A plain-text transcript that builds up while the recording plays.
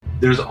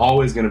there's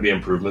always going to be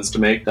improvements to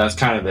make. That's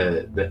kind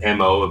of the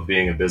MO of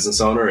being a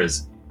business owner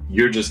is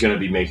you're just going to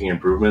be making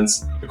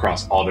improvements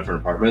across all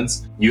different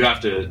departments. You have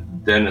to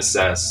then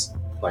assess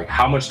like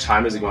how much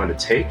time is it going to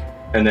take?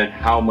 And then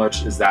how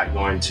much is that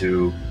going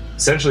to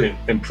essentially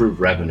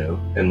improve revenue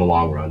in the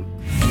long run?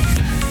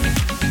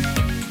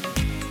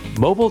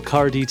 Mobile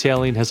car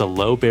detailing has a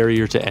low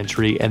barrier to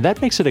entry, and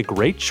that makes it a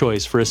great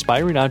choice for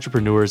aspiring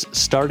entrepreneurs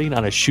starting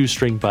on a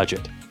shoestring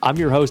budget. I'm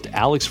your host,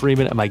 Alex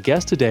Freeman, and my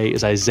guest today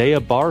is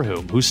Isaiah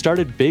Barhum, who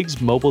started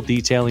Biggs Mobile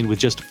Detailing with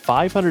just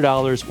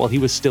 $500 while he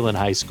was still in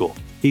high school.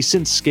 He's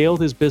since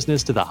scaled his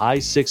business to the high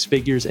six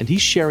figures, and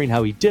he's sharing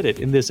how he did it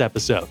in this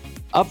episode.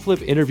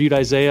 Upflip interviewed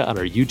Isaiah on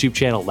our YouTube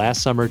channel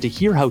last summer to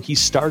hear how he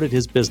started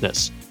his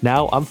business.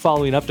 Now I'm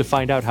following up to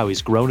find out how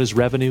he's grown his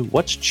revenue,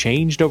 what's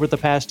changed over the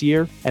past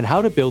year, and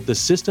how to build the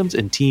systems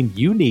and team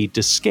you need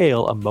to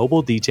scale a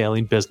mobile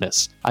detailing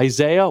business.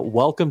 Isaiah,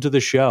 welcome to the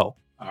show.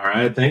 All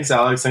right. Thanks,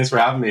 Alex. Thanks for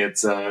having me.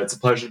 It's a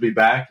pleasure to be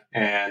back.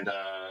 And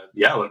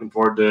looking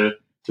forward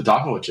to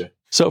talking with you.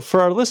 So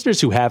for our listeners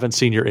who haven't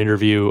seen your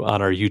interview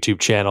on our YouTube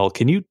channel,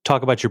 can you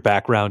talk about your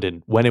background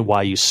and when and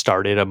why you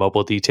started a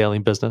mobile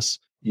detailing business?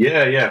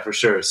 Yeah, for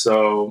sure.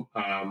 So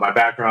my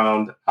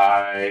background,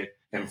 I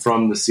am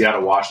from the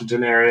Seattle,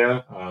 Washington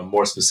area,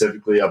 more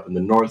specifically up in the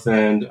North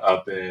End,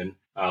 up in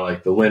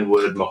like the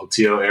Linwood,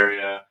 Mukilteo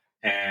area.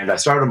 And I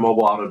started a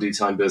mobile auto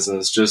detailing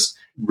business just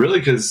really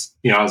because,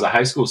 I was a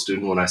high school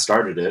student when I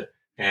started it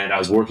and I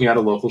was working at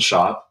a local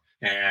shop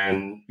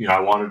and, I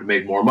wanted to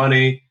make more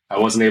money. I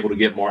wasn't able to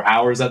get more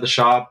hours at the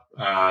shop.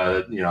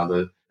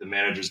 The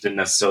managers didn't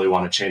necessarily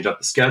want to change up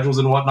the schedules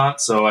and whatnot.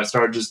 So I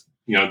started just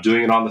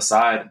doing it on the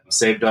side.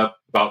 Saved up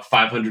about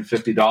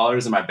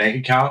 $550 in my bank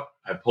account.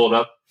 I pulled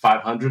up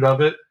 500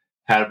 of it,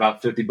 had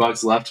about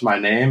 $50 left to my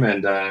name,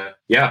 and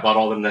bought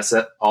all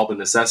the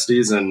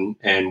necessities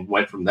and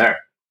went from there.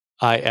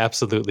 I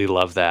absolutely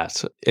love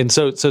that. And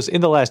so in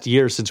the last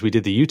year since we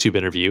did the YouTube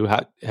interview,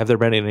 have there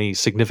been any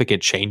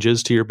significant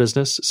changes to your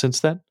business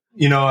since then?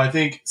 I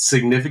think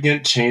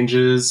significant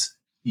changes,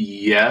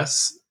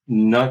 yes.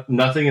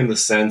 Nothing in the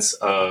sense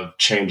of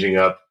changing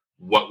up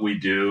what we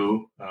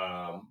do,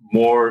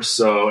 more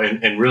so,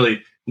 and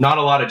really not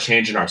a lot of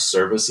change in our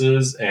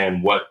services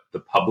and what the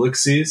public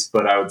sees,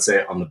 but I would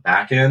say on the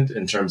back end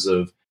in terms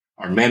of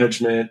our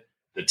management,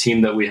 the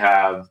team that we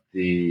have,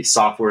 the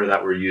software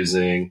that we're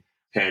using,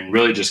 and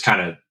really just kind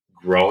of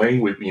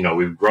growing.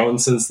 We've grown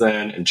since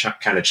then and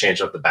kind of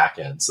changed up the back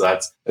end. So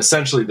that's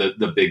essentially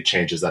the big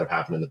changes that have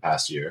happened in the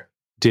past year.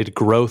 Did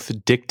growth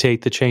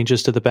dictate the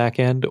changes to the back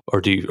end, or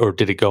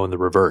did it go in the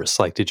reverse?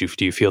 Like, do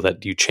you feel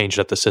that you changed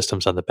up the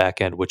systems on the back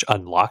end, which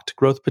unlocked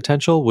growth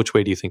potential? Which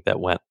way do you think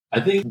that went? I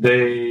think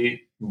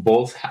they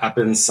both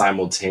happened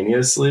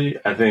simultaneously.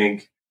 I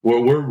think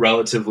we're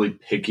relatively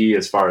picky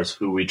as far as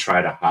who we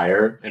try to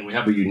hire, and we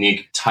have a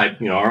unique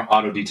type. Our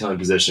auto detailing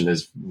position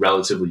is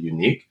relatively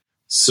unique,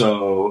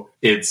 so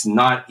it's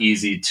not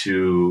easy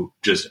to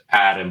just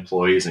add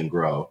employees and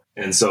grow.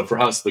 And so for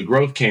us, the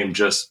growth came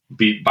just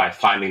by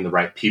finding the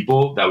right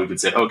people that we could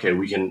say, okay,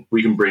 we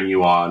can bring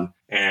you on,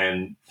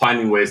 and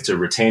finding ways to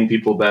retain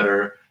people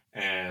better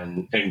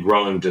and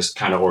growing just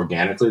kind of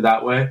organically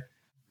that way.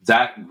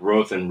 That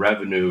growth in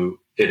revenue,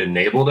 it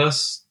enabled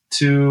us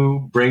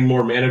to bring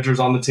more managers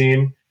on the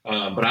team.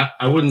 But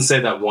I wouldn't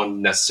say that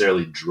one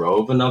necessarily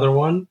drove another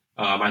one.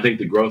 I think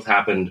the growth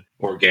happened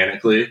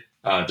organically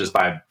just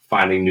by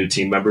finding new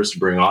team members to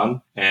bring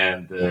on.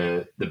 And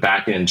the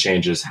back end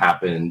changes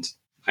happened,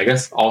 I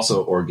guess,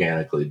 also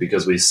organically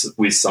because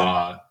we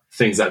saw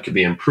things that could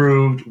be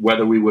improved,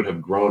 whether we would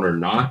have grown or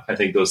not. I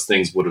think those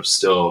things would have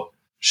still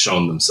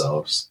shown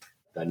themselves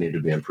that needed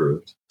to be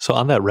improved. So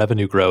on that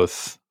revenue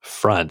growth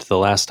front, the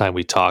last time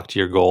we talked,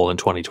 your goal in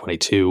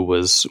 2022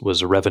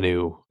 was a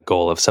revenue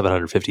goal of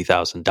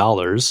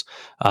 $750,000.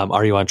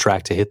 Are you on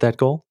track to hit that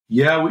goal?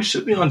 Yeah, we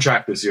should be on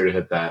track this year to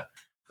hit that.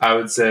 I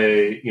would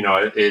say,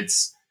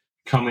 it's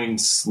coming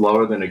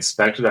slower than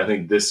expected. I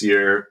think this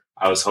year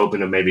I was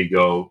hoping to maybe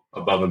go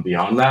above and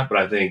beyond that, but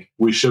I think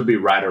we should be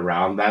right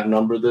around that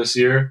number this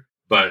year,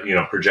 but,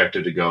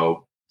 projected to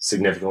go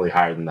significantly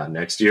higher than that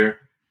next year.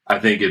 I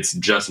think it's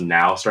just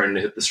now starting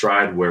to hit the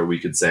stride where we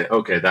could say,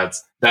 okay,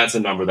 that's a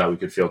number that we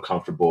could feel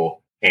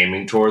comfortable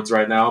aiming towards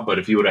right now. But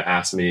if you would have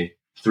asked me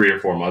 3 or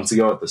 4 months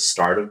ago at the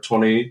start of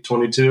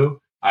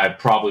 2022, I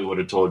probably would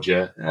have told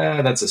you,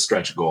 that's a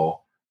stretch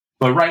goal.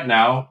 But right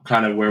now,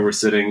 kind of where we're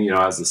sitting,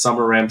 as the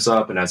summer ramps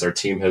up and as our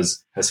team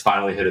has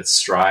finally hit its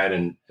stride,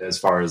 and as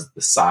far as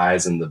the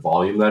size and the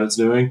volume that it's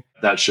doing,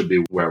 that should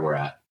be where we're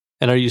at.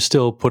 And are you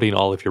still putting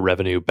all of your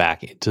revenue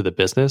back into the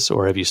business,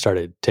 or have you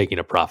started taking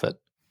a profit?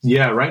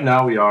 Yeah, right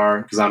now we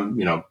are, because I'm,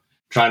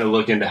 trying to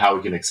look into how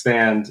we can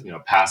expand,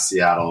 past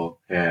Seattle,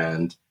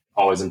 and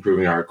always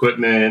improving our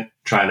equipment,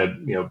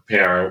 trying to,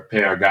 pay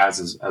our guys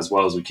as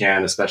well as we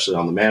can, especially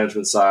on the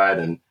management side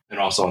and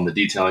also on the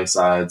detailing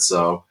side.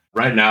 So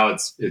right now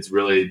it's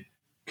really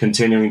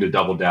continuing to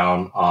double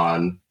down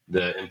on,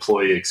 the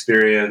employee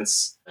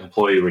experience,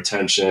 employee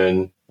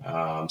retention,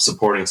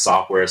 supporting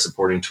software,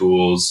 supporting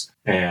tools,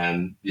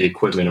 and the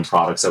equipment and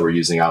products that we're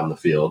using out in the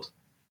field.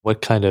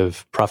 What kind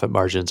of profit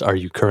margins are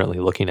you currently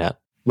looking at?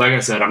 Like I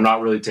said, I'm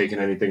not really taking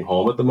anything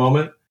home at the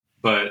moment.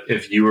 But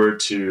if you were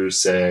to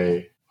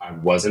say I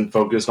wasn't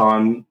focused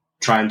on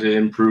trying to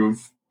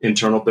improve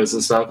internal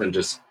business stuff and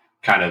just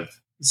kind of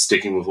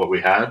sticking with what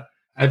we had,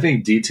 I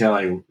think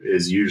detailing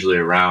is usually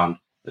around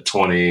a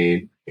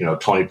 20%,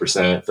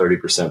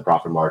 30%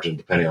 profit margin,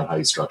 depending on how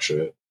you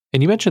structure it.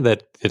 And you mentioned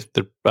that at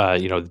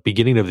the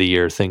beginning of the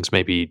year, things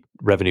maybe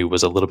revenue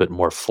was a little bit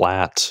more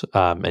flat,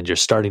 and you're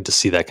starting to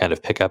see that kind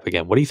of pick up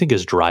again. What do you think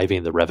is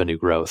driving the revenue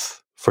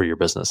growth for your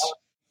business?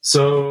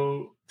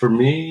 So for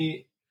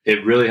me,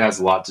 it really has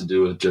a lot to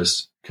do with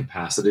just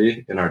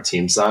capacity in our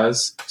team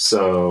size.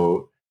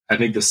 So I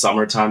think the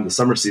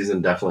summer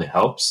season definitely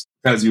helps.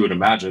 As you would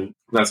imagine,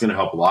 that's going to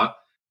help a lot.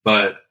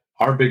 But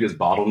our biggest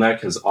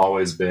bottleneck has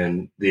always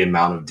been the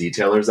amount of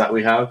detailers that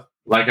we have.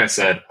 Like I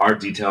said, our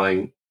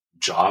detailing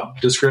job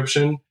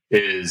description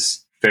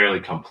is fairly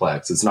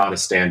complex. It's not a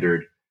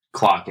standard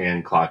clock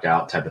in, clock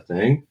out type of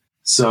thing.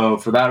 So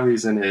for that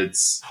reason,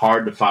 it's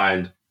hard to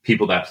find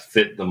people that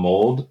fit the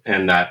mold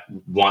and that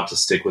want to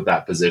stick with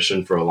that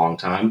position for a long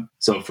time.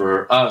 So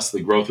for us, the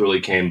growth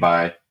really came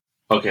by,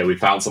 okay, we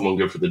found someone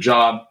good for the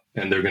job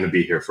and they're going to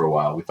be here for a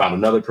while. We found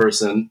another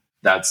person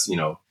that's,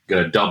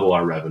 going to double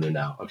our revenue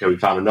now. Okay, we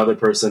found another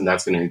person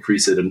that's going to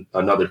increase it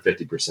another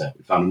 50%.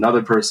 We found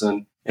another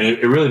person, and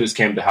it really just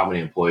came to how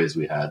many employees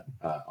we had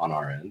on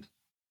our end.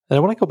 And I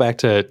want to go back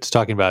to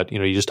talking about,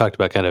 you just talked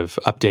about kind of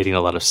updating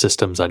a lot of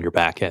systems on your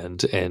back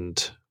end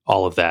and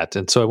all of that.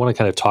 And so I want to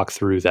kind of talk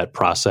through that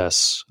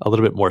process a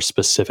little bit more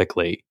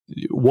specifically.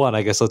 One,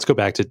 I guess let's go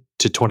back to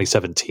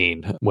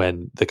 2017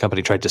 when the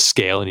company tried to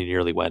scale and you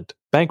nearly went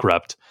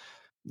bankrupt.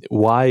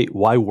 Why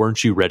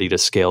weren't you ready to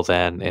scale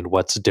then, and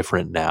what's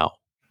different now?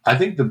 I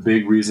think the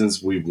big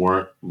reasons we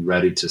weren't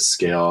ready to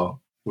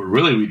scale were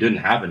really we didn't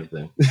have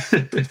anything.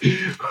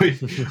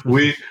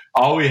 we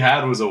all we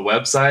had was a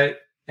website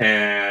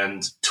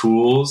and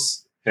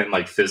tools and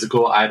like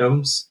physical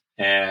items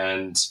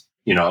and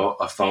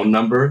a phone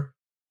number.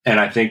 And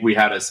I think we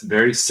had a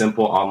very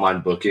simple online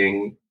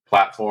booking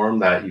platform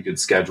that you could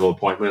schedule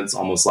appointments,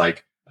 almost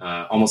like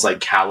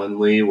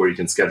Calendly, where you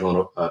can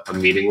schedule a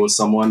meeting with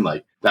someone,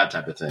 like that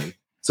type of thing.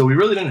 So we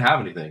really didn't have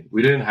anything.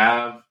 We didn't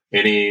have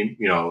any,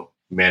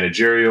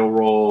 managerial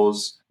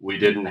roles. We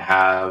didn't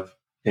have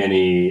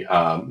any,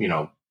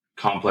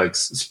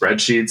 complex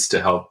spreadsheets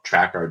to help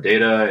track our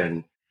data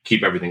and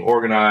keep everything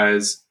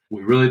organized.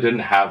 We really didn't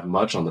have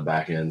much on the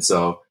back end.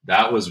 So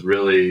that was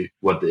really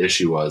what the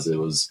issue was. It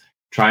was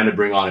trying to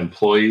bring on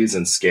employees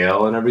and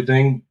scale and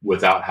everything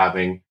without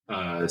having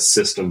a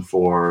system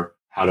for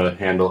how to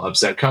handle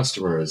upset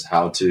customers,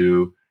 how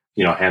to,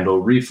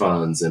 handle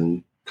refunds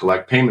and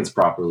collect payments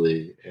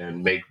properly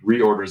and make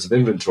reorders of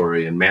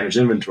inventory and manage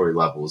inventory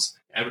levels.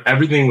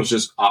 Everything was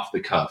just off the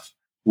cuff,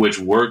 which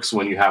works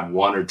when you have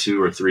 1 or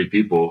 2 or 3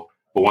 people.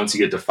 But once you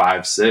get to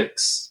 5,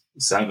 6,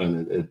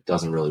 7, it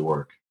doesn't really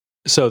work.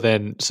 So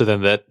then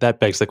that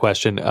begs the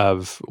question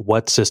of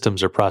what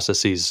systems or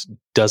processes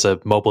does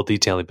a mobile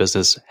detailing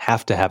business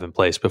have to have in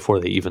place before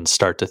they even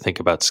start to think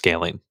about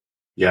scaling?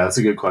 Yeah, that's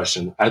a good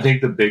question. I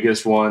think the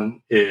biggest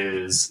one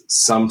is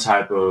some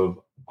type of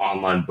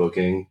online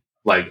booking,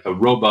 like a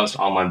robust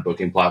online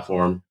booking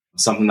platform,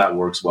 something that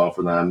works well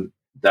for them.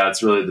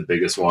 That's really the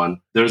biggest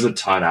one. There's a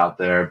ton out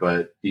there,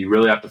 but you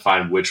really have to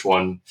find which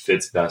one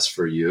fits best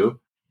for you.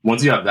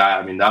 Once you have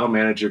that, that'll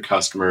manage your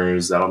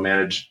customers, that'll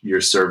manage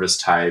your service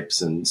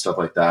types and stuff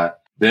like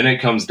that. Then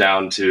it comes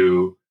down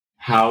to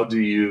how do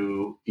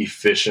you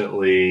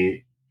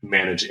efficiently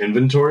manage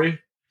inventory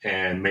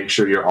and make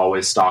sure you're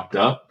always stocked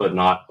up, but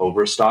not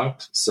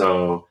overstocked.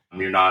 So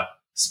you're not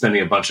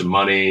spending a bunch of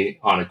money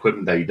on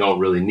equipment that you don't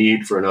really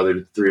need for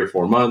another 3 or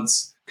 4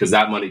 months, because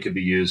that money could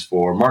be used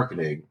for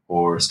marketing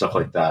or stuff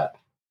like that.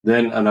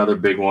 Then another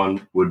big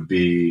one would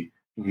be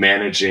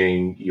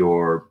managing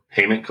your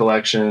payment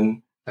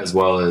collection, as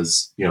well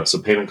as, so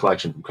payment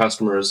collection from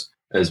customers,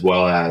 as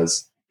well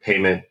as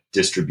payment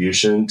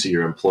distribution to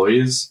your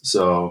employees.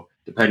 So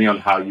depending on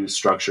how you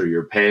structure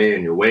your pay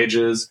and your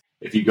wages,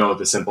 if you go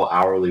with a simple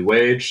hourly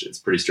wage, it's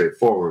pretty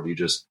straightforward. You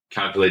just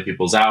calculate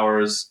people's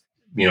hours,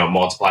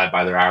 multiply it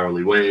by their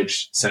hourly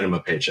wage, send them a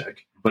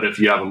paycheck. But if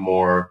you have a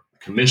more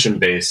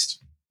commission-based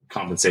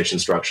compensation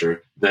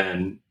structure,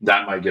 then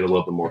that might get a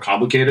little bit more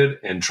complicated,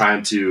 and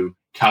trying to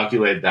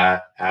calculate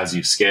that as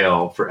you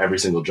scale for every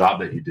single job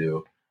that you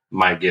do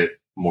might get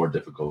more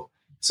difficult.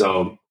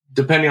 So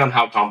depending on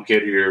how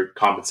complicated your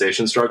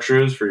compensation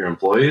structure is for your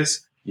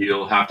employees,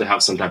 you'll have to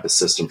have some type of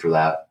system for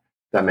that.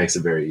 That makes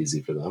it very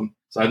easy for them.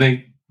 So I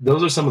think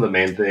those are some of the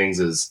main things: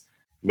 is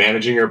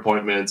managing your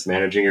appointments,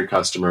 managing your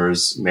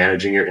customers,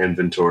 managing your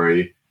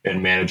inventory,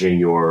 and managing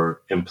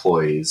your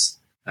employees.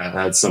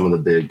 That's some of the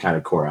big kind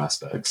of core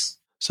aspects.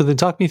 So then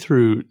talk me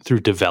through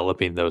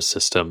developing those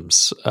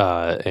systems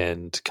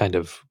and kind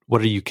of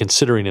what are you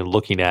considering and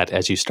looking at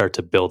as you start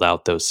to build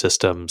out those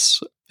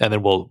systems? And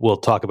then we'll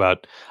talk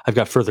about, I've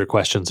got further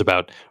questions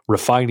about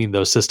refining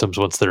those systems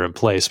once they're in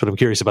place, but I'm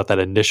curious about that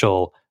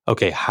initial,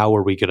 okay, how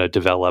are we going to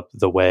develop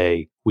the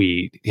way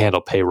we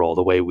handle payroll,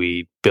 the way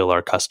we bill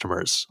our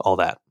customers, all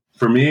that?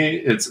 For me,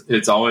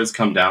 it's always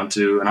come down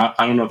to, and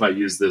I don't know if I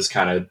used this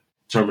kind of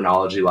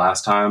terminology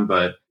last time,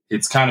 but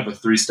it's kind of a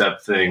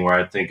 3-step thing where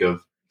I think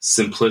of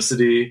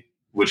simplicity,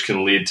 which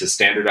can lead to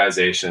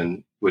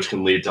standardization, which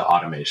can lead to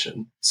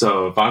automation.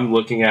 So if I'm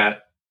looking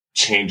at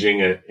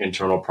changing an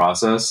internal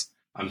process,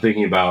 I'm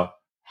thinking about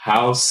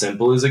how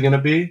simple is it going to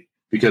be?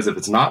 Because if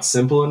it's not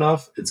simple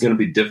enough, it's going to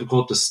be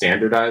difficult to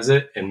standardize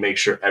it and make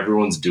sure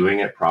everyone's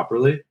doing it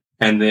properly.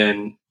 And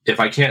then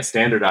if I can't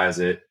standardize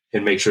it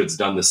and make sure it's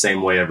done the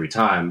same way every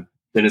time,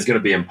 then it's going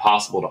to be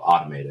impossible to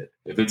automate it.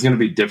 If it's going to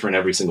be different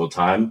every single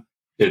time,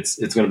 it's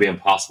going to be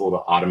impossible to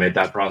automate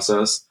that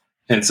process.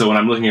 And so when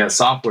I'm looking at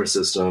software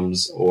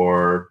systems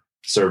or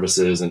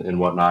services and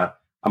whatnot,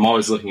 I'm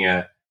always looking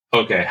at,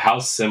 okay, how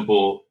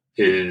simple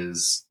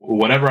is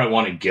whatever I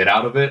want to get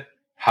out of it?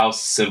 How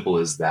simple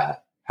is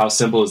that? How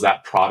simple is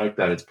that product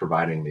that it's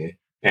providing me?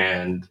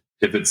 And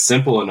if it's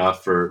simple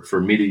enough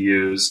for me to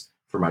use,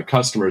 for my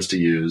customers to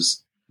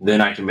use,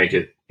 then I can make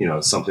it,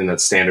 something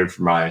that's standard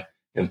for my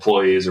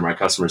employees or my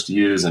customers to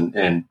use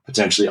and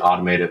potentially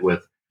automate it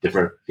with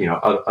different,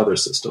 other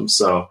systems.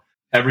 So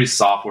every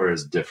software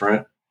is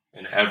different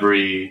and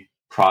every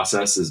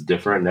process is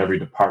different and every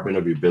department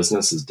of your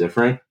business is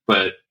different.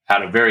 But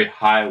at a very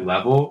high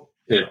level,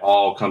 it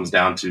all comes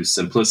down to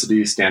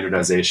simplicity,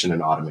 standardization,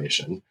 and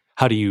automation.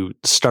 How do you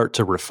start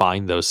to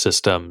refine those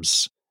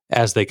systems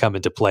as they come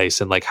into place?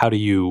 And how do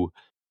you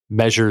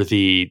measure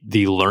the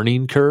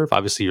learning curve?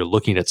 Obviously, you're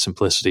looking at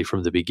simplicity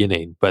from the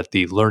beginning, but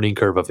the learning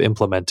curve of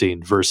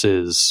implementing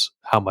versus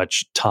how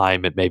much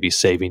time it may be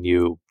saving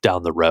you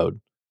down the road.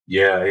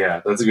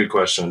 Yeah, that's a good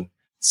question.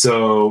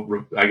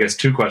 So I guess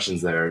 2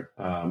 questions there.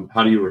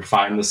 How do you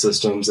refine the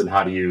systems and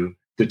how do you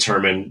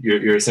determine,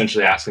 you're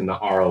essentially asking the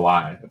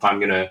ROI. If I'm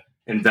going to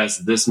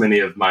invest this many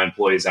of my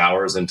employees'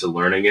 hours into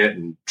learning it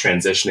and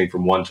transitioning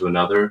from one to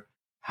another,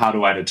 how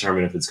do I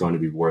determine if it's going to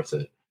be worth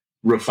it?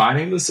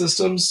 Refining the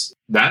systems,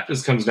 that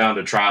just comes down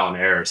to trial and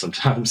error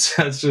sometimes.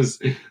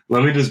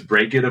 Let me just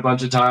break it a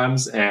bunch of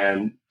times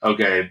and,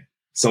 okay,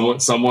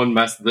 someone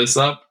messed this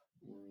up.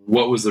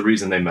 What was the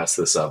reason they messed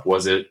this up?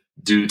 Was it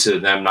due to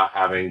them not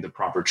having the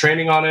proper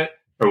training on it?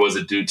 Or was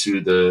it due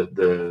to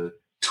the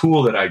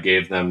tool that I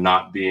gave them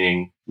not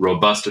being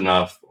robust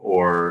enough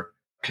or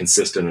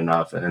consistent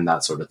enough and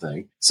that sort of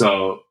thing?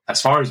 So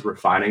as far as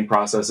refining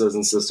processes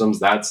and systems,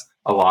 that's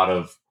a lot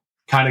of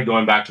kind of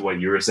going back to what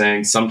you were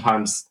saying.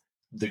 Sometimes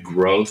the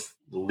growth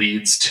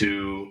leads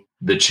to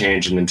the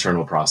change in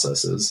internal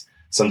processes.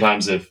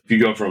 Sometimes if you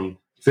go from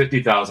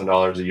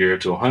 $50,000 a year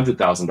to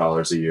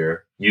 $100,000 a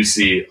year, you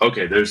see,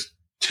 okay, there's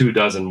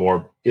 24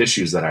 more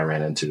issues that I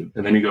ran into.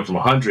 And then you go from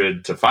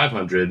 100 to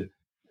 500,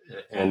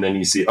 and then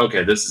you see,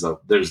 okay, there's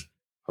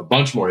a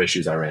bunch more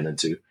issues I ran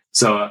into.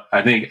 So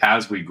I think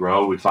as we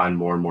grow, we find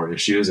more and more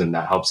issues, and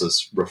that helps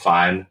us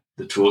refine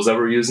the tools that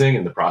we're using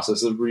and the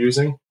processes we're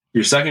using.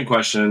 Your second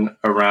question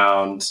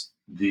around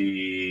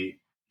the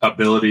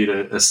ability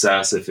to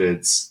assess if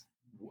it's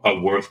a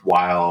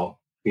worthwhile,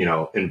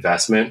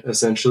 investment,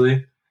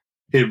 essentially,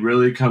 it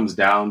really comes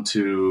down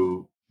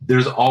to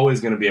there's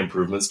always going to be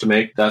improvements to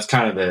make. That's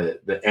kind of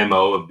the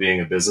MO of being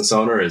a business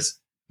owner is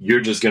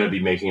you're just going to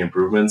be making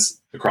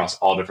improvements across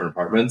all different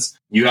departments.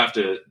 You have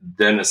to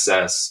then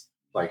assess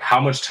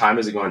how much time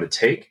is it going to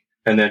take?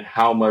 And then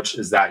how much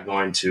is that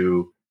going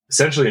to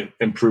essentially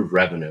improve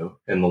revenue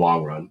in the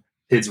long run?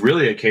 It's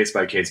really a case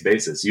by case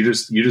basis. You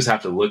just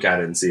have to look at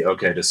it and see,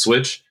 okay, to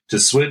switch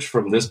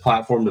from this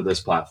platform to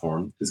this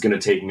platform is going to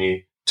take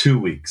me 2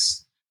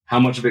 weeks. How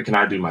much of it can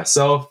I do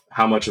myself?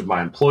 How much of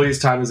my employees'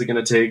 time is it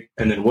going to take?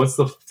 And then what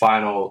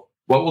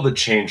will the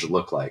change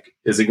look like?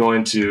 Is it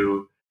going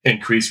to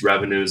increase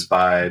revenues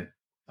by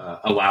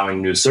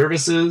allowing new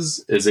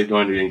services? Is it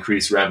going to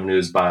increase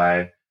revenues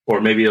or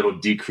maybe it'll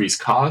decrease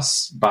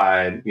costs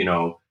by,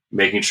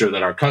 making sure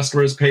that our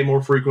customers pay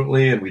more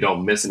frequently and we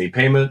don't miss any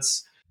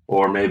payments?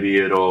 Or maybe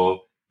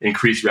it'll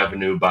increase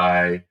revenue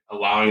by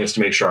allowing us to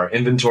make sure our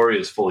inventory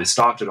is fully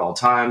stocked at all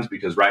times,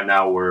 because right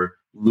now we're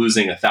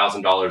losing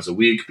 $1,000 a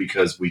week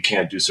because we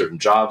can't do certain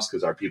jobs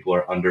because our people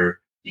are under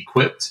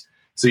equipped.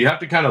 So you have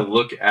to kind of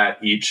look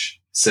at each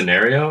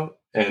scenario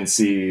and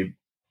see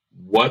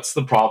what's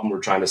the problem we're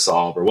trying to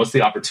solve or what's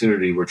the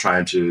opportunity we're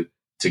trying to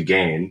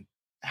gain.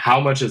 How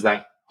much is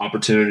that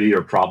opportunity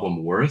or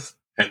problem worth?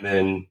 And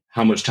then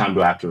how much time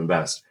do I have to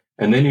invest?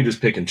 And then you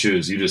just pick and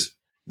choose.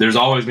 There's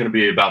always going to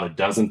be about a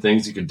dozen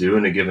things you could do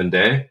in a given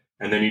day.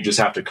 And then you just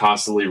have to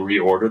constantly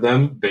reorder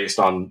them based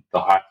on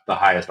the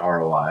highest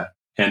ROI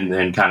and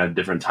then kind of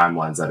different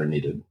timelines that are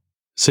needed.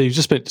 So you've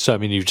just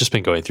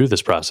been going through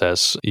this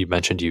process. You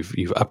mentioned you've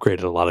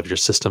upgraded a lot of your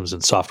systems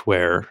and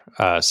software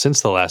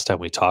since the last time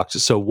we talked.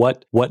 So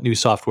what new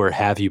software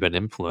have you been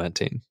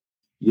implementing?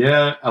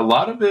 Yeah, a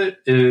lot of it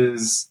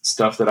is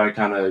stuff that I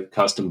kind of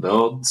custom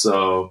build.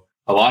 So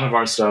a lot of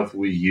our stuff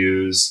we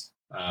use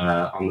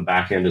on the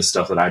back end is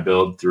stuff that I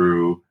build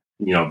through,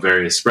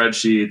 various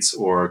spreadsheets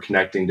or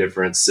connecting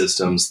different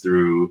systems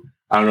through.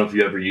 I don't know if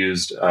you ever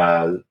used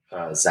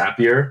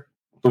Zapier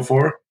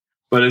before,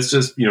 but it's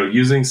just,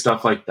 using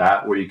stuff like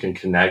that where you can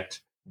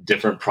connect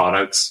different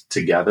products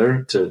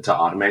together to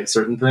automate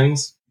certain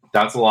things.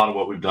 That's a lot of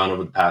what we've done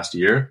over the past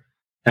year.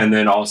 And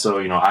then also,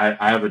 I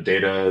have a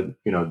data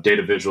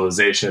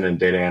visualization and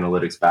data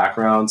analytics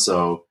background.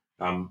 So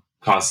I'm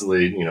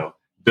constantly,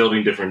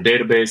 building different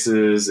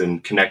databases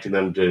and connecting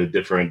them to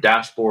different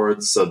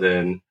dashboards. So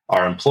then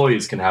our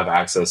employees can have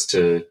access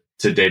to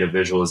data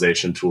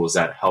visualization tools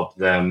that help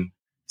them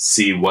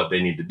see what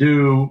they need to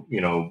do,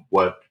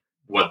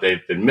 what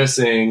they've been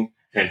missing,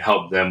 and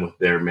help them with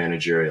their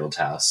managerial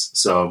tasks.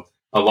 So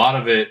a lot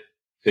of it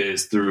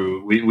is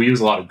through, we use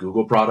a lot of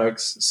Google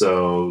products.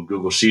 So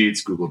Google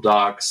Sheets, Google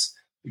Docs,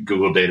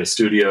 Google Data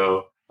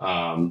Studio.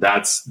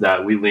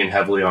 That we lean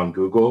heavily on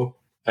Google,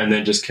 and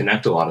then just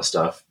connect a lot of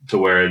stuff to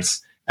where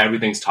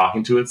everything's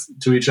talking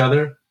to each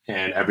other,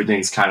 and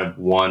everything's kind of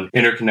one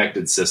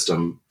interconnected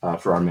system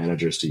for our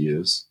managers to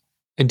use.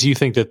 And do you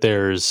think that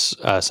there's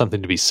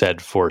something to be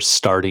said for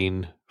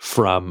starting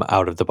from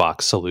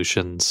out-of-the-box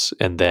solutions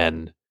and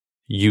then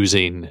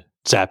using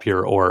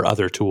Zapier or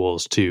other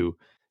tools to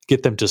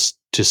get them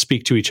to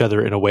speak to each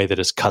other in a way that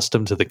is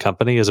custom to the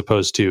company, as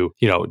opposed to,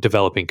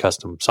 developing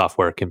custom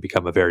software can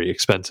become a very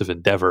expensive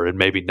endeavor and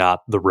maybe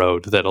not the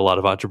road that a lot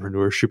of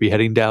entrepreneurs should be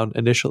heading down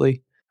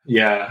initially?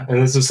 Yeah,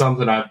 and this is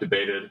something I've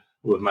debated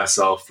with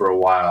myself for a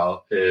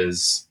while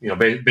is,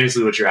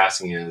 basically what you're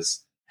asking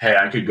is, hey,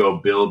 I could go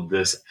build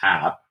this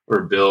app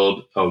or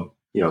build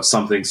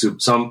something,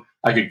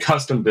 I could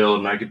custom build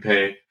and I could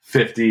pay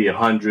 50,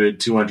 100,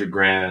 200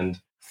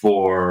 grand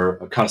for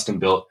a custom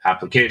built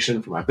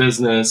application for my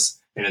business,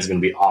 and it's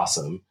going to be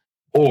awesome.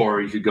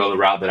 Or you could go the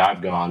route that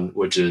I've gone,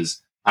 which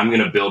is I'm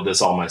going to build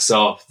this all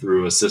myself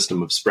through a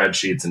system of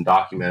spreadsheets and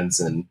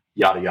documents and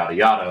yada, yada,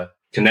 yada,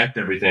 connect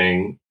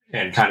everything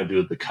and kind of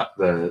do it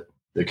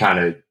the kind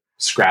of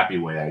scrappy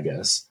way, I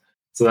guess.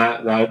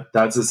 So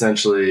that's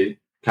essentially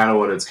kind of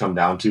what it's come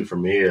down to for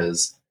me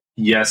is,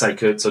 yes, I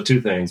could. So two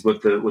things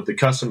with the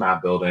custom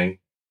app building,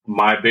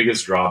 my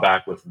biggest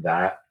drawback with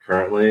that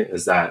currently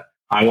is that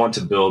I want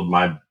to build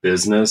my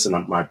business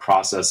and my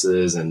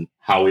processes and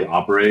how we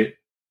operate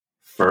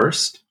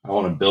first. I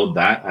want to build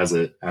that as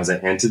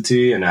an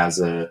entity and as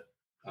a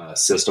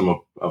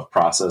system of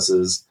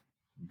processes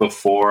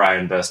before I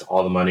invest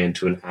all the money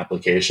into an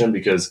application.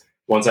 Because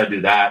once I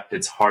do that,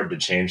 it's hard to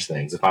change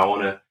things. If I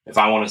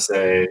want to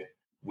say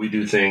we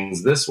do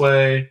things this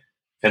way,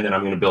 and then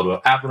I'm going to build an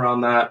app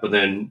around that, but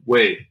then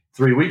wait,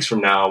 3 weeks from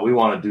now we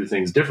want to do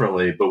things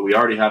differently, but we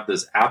already have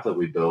this app that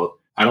we built.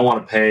 I don't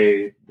want to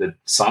pay the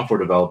software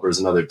developers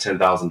another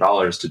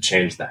 $10,000 to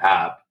change the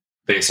app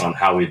based on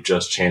how we've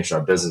just changed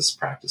our business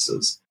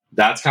practices.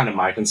 That's kind of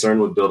my concern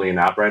with building an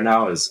app right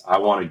now is I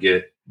want to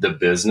get the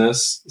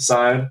business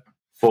side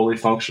fully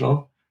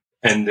functional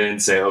and then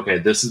say, okay,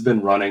 this has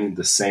been running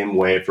the same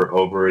way for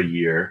over a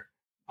year.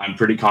 I'm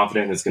pretty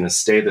confident it's going to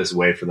stay this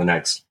way for the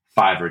next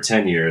 5 or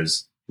 10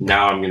 years.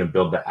 Now I'm going to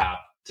build the app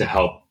to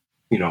help,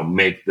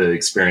 make the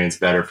experience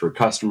better for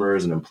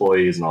customers and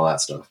employees and all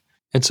that stuff.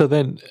 And so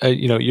then,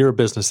 you're a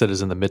business that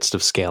is in the midst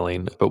of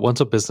scaling, but once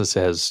a business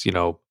has,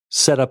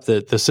 set up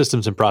the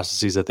systems and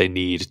processes that they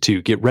need to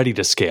get ready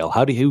to scale,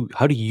 how do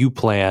you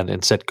plan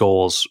and set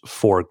goals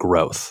for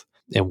growth?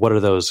 And what are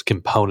those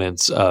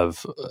components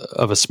of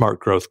a smart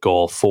growth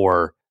goal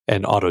for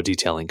an auto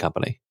detailing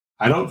company?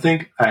 I don't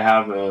think I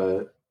have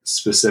a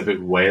specific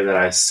way that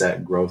I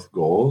set growth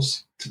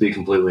goals, to be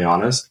completely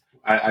honest.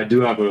 I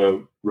do have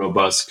a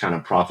robust kind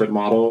of profit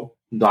model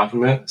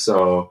document.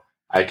 So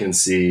I can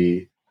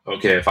see,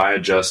 okay, if I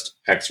adjust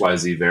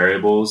XYZ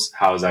variables,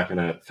 how is that going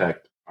to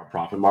affect our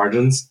profit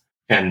margins?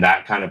 And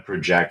that kind of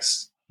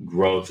projects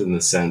growth in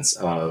the sense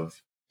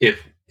of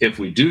if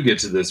we do get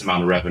to this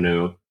amount of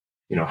revenue,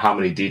 how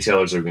many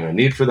detailers are going to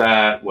need for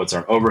that? What's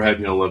our overhead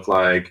going to look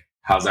like?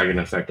 How's that going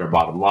to affect our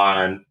bottom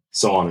line?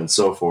 So on and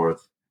so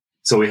forth.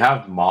 So we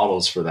have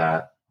models for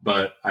that,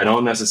 but I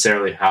don't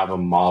necessarily have a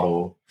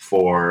model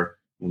for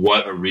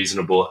what a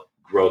reasonable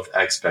growth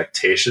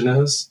expectation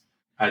is.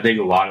 I think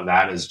a lot of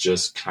that is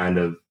just kind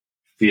of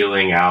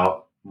feeling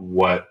out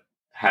what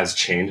has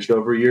changed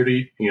over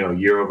year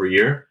over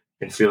year,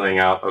 and feeling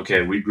out,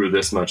 okay, we grew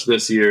this much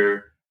this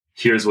year.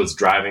 Here's what's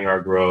driving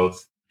our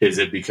growth. Is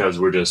it because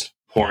we're just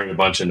pouring a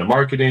bunch into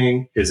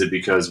marketing? Is it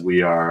because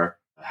we are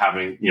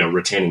having,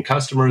 retaining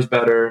customers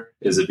better?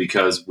 Is it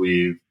because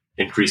we've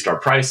increased our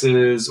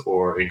prices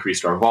or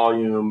increased our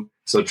volume?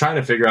 So trying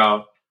to figure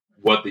out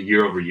what the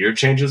year over year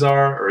changes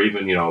are, or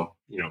even,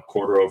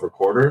 quarter over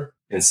quarter,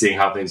 and seeing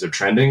how things are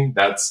trending.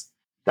 That's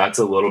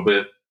a little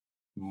bit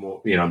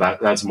more,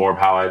 that's more of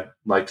how I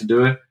like to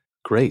do it.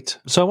 Great.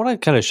 So I want to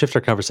kind of shift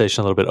our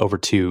conversation a little bit over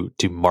to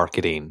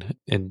marketing,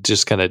 and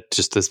just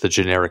as the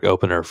generic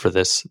opener for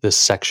this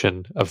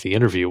section of the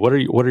interview. What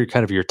are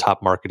kind of your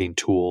top marketing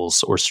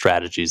tools or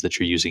strategies that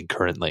you're using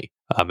currently,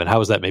 and how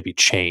has that maybe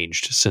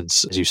changed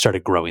since you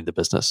started growing the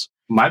business?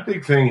 My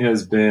big thing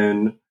has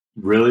been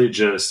really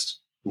just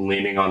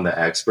leaning on the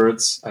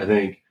experts. I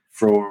think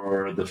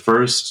for the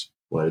first,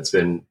 it's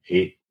been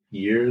 8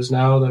 years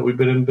now that we've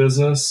been in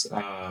business.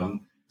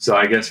 So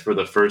I guess for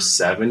the first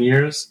 7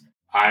 years,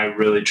 I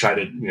really try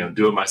to,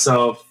 do it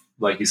myself.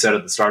 Like you said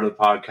at the start of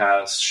the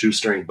podcast,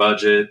 shoestring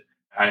budget.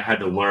 I had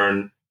to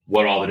learn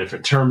what all the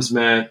different terms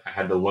meant. I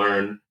had to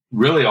learn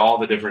really all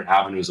the different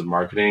avenues of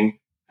marketing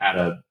at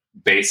a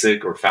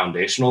basic or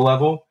foundational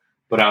level,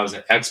 but I was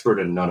an expert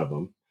in none of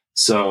them.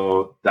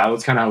 So that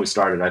was kind of how we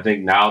started. I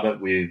think now that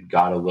we've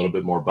got a little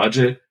bit more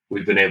budget,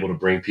 we've been able to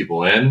bring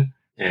people in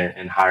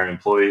and hire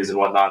employees and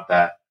whatnot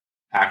that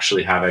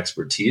actually have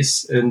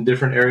expertise in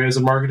different areas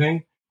of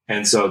marketing.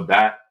 And so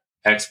that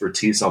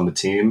expertise on the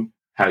team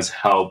has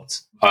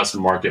helped us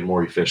market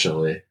more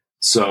efficiently.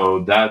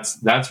 So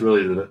that's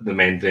really the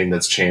main thing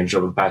that's changed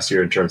over the past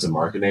year in terms of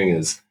marketing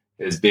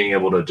is being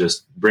able to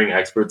just bring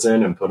experts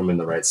in and put them in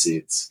the right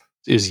seats.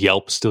 Is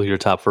Yelp still your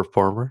top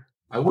performer?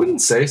 I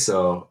wouldn't say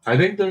so. I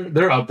think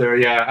they're up there.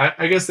 Yeah,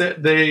 I guess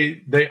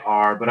they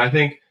are, but I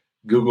think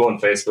Google and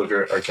Facebook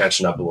are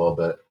catching up a little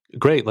bit.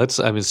 Great. Let's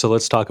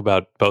talk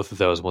about both of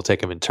those and we'll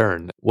take them in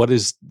turn. What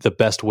is the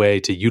best way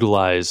to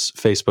utilize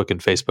Facebook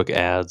and Facebook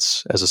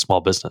ads as a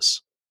small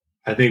business?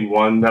 I think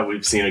one that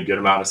we've seen a good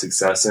amount of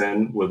success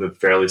in with a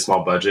fairly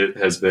small budget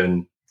has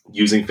been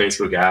using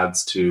Facebook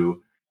ads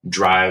to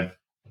drive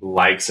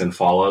likes and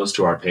follows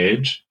to our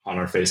page on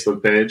our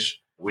Facebook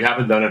page. We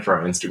haven't done it for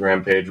our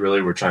Instagram page,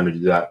 really. We're trying to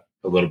do that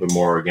a little bit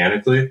more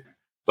organically.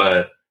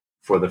 But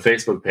for the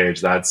Facebook page,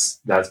 that's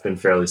been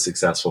fairly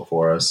successful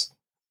for us.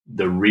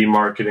 The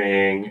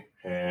remarketing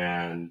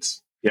and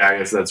I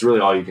guess that's really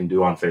all you can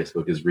do on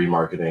Facebook is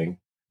remarketing.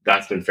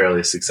 That's been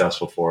fairly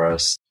successful for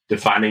us.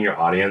 Defining your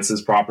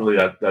audiences properly,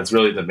 that's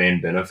really the main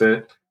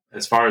benefit.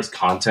 As far as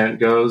content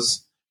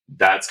goes,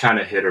 that's kind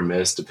of hit or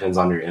miss, depends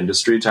on your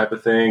industry type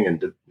of thing,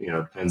 and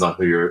depends on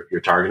who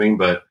you're targeting.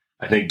 But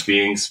I think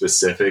being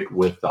specific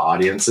with the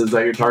audiences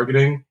that you're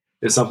targeting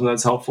is something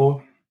that's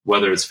helpful,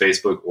 whether it's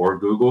Facebook or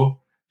Google.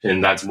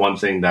 And that's one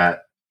thing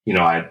that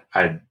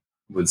I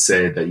would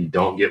say that you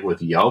don't get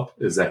with Yelp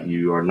is that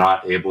you are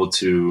not able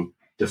to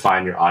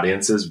define your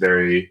audiences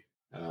very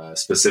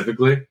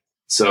specifically.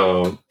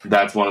 So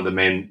that's one of the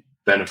main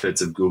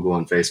benefits of Google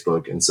and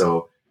Facebook. And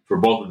so for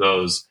both of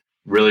those,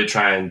 really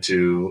trying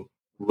to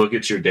look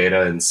at your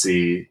data and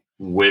see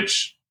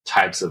which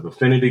types of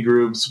affinity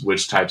groups,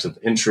 which types of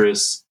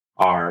interests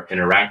are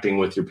interacting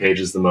with your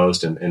pages the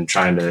most and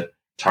trying to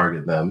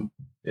target them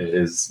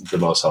is the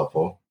most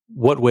helpful.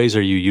 What ways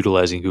are you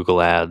utilizing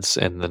Google Ads?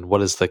 And then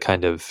what is the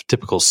kind of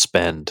typical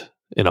spend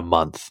in a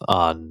month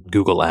on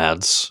Google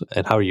Ads?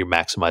 And how are you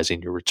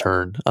maximizing your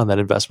return on that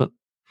investment?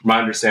 From my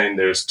understanding,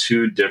 there's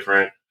two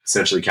different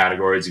essentially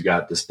categories. You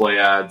got display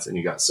ads and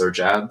you got search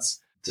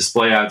ads.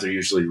 Display ads are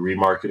usually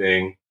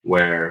remarketing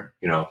where,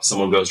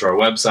 someone goes to our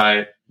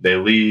website, they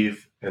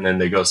leave, and then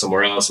they go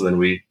somewhere else. And then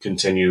we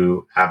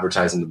continue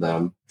advertising to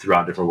them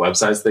throughout different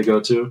websites they go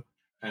to.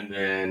 And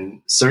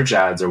then search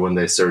ads are when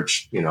they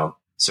search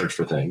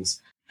for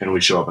things and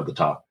we show up at the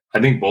top. I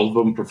think both of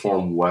them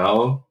perform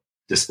well.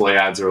 Display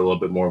ads are a little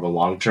bit more of a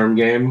long-term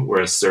game,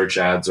 whereas search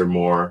ads are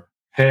more,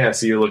 hey, I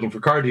see you're looking for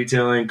car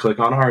detailing, click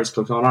on ours.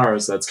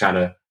 That's kind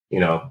of,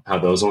 how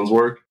those ones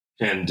work.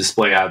 And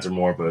display ads are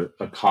more of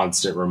a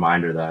constant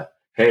reminder that,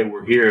 hey,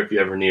 we're here if you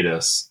ever need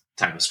us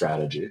type of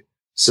strategy.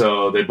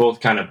 So they both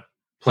kind of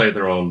play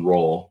their own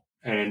role.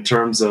 And in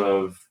terms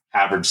of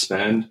average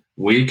spend,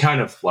 we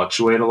kind of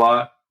fluctuate a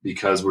lot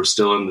because we're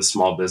still in the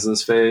small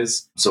business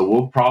phase. So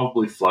we'll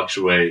probably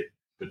fluctuate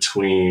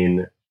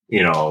between,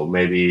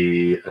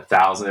 maybe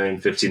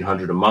 $1,000,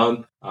 $1,500 a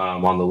month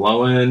on the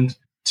low end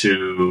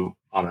to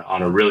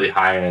on a really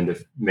high end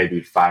of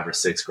maybe $5,000 or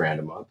 $6,000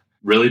 a month.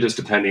 Really just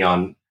depending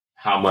on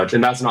how much,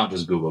 and that's not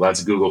just Google,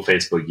 that's Google,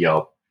 Facebook,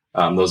 Yelp.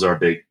 Those are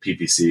big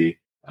PPC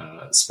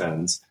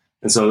spends.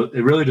 And so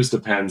it really just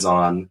depends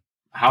on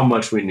how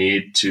much we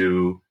need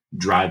to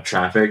drive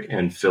traffic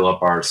and fill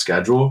up our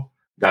schedule.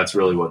 That's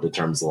really what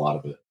determines a lot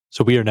of it.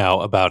 So we are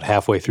now about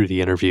halfway through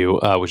the interview,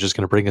 which is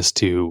going to bring us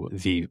to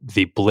the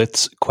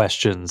Blitz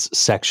questions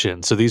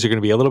section. So these are going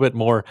to be a little bit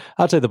more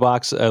outside the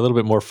box, a little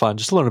bit more fun,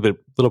 just to learn a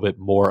little bit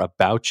more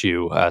about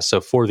you.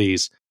 So for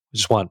these, I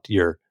just want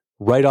your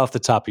right off the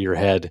top of your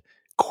head,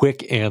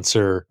 quick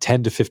answer,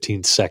 10 to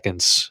 15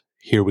 seconds.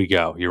 Here we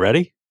go. You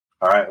ready?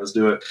 All right, let's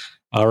do it.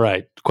 All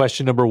right.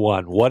 Question number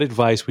 1. What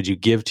advice would you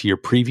give to your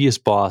previous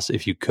boss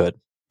if you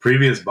could?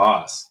 Previous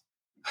boss.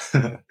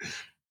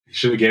 He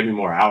should have gave me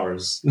more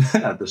hours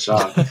at the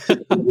shop.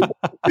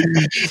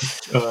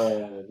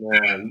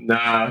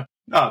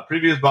 No,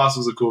 previous boss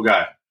was a cool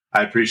guy.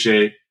 I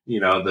appreciate,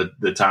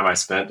 the time I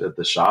spent at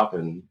the shop.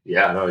 And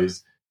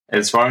he's,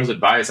 as far as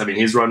advice,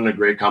 he's running a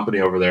great company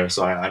over there.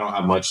 So I don't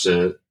have much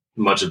to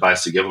much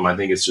advice to give them. I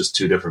think it's just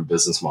two different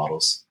business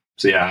models.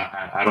 So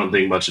yeah, I don't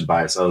think much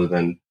advice other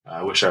than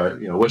I wish I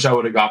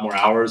would have got more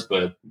hours,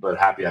 but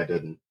happy I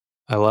didn't.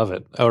 I love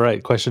it. All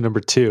right. Question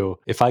number 2.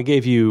 If I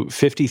gave you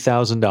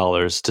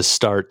 $50,000 to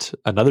start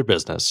another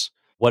business,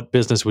 what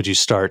business would you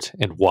start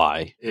and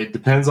why? It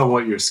depends on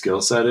what your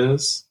skill set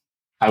is.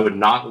 I would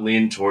not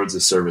lean towards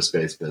a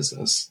service-based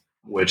business,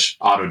 which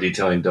auto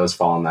detailing does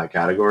fall in that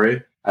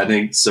category. I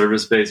think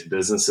service-based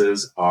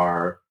businesses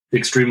are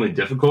extremely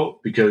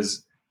difficult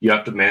because you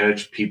have to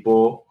manage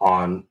people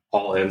on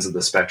all ends of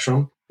the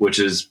spectrum, which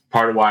is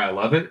part of why I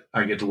love it.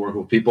 I get to work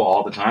with people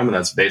all the time. And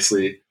that's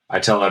basically, I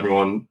tell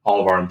everyone,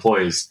 all of our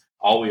employees,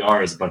 all we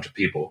are is a bunch of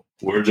people.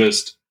 We're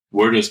just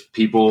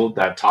people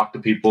that talk to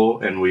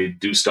people and we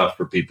do stuff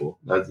for people.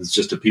 It's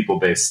just a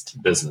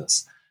people-based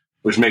business,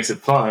 which makes it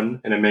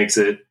fun and it makes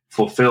it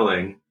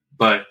fulfilling,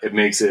 but it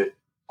makes it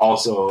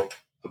also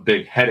a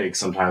big headache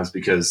sometimes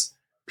because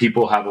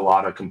people have a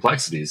lot of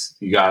complexities.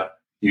 You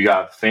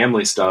got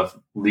family stuff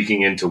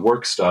leaking into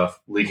work stuff,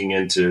 leaking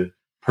into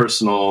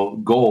personal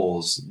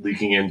goals,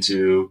 leaking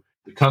into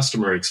the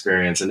customer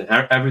experience, and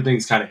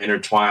everything's kind of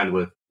intertwined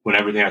with when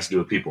everything has to do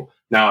with people.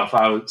 Now,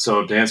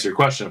 to answer your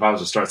question, if I was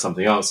to start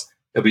something else,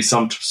 it'd be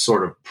some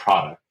sort of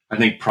product. I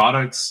think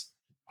products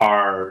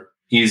are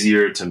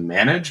easier to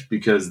manage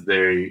because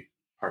they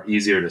are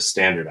easier to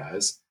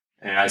standardize.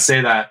 And I say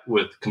that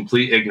with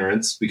complete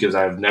ignorance because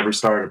I've never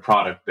started a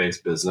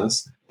product-based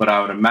business. But I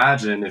would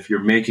imagine if you're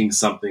making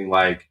something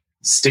like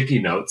sticky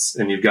notes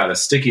and you've got a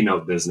sticky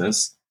note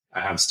business, I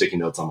have sticky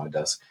notes on my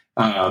desk.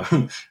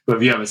 But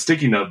if you have a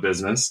sticky note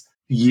business,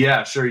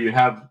 yeah, sure, you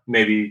have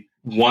maybe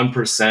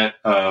 1%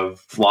 of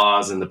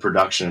flaws in the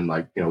production,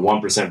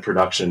 1%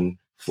 production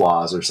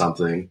flaws or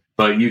something.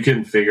 But you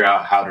can figure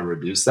out how to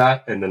reduce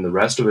that. And then the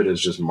rest of it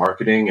is just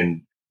marketing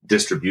and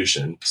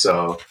distribution.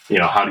 So,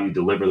 how do you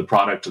deliver the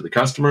product to the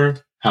customer?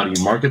 How do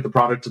you market the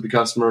product to the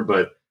customer?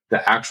 But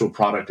the actual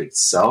product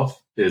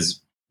itself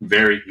is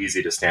very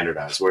easy to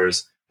standardize.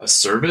 Whereas a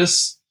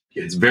service,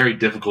 it's very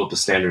difficult to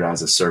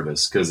standardize a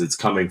service because it's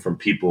coming from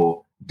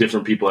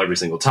different people every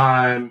single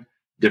time,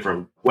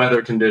 different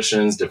weather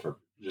conditions,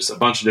 just a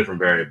bunch of different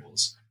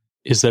variables.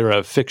 Is there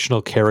a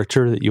fictional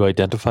character that you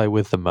identify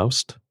with the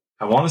most?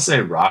 I want to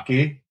say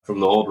Rocky from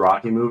the old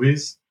Rocky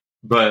movies,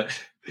 but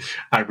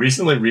I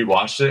recently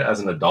rewatched it as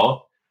an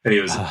adult, and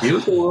he was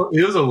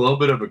a little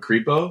bit of a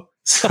creepo.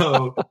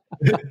 So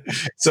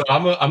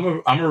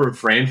I'm a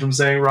refrain from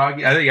saying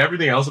Rocky. I think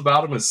everything else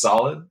about him is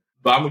solid,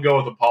 but I'm gonna go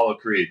with Apollo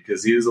Creed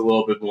because he was a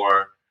little bit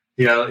more.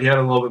 He had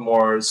a little bit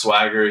more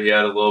swagger. He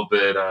had a little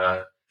bit.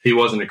 He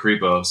wasn't a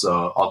creepo,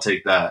 so I'll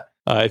take that.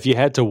 If you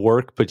had to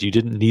work but you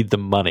didn't need the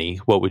money,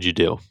 what would you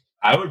do?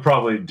 I would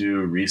probably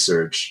do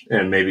research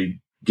and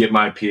maybe get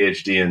my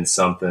PhD in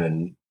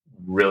something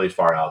really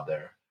far out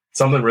there.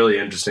 Something really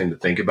interesting to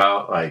think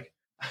about. Like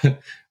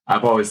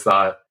I've always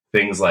thought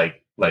things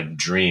like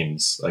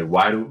dreams. Like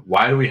why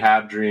do we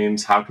have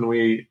dreams? How can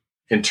we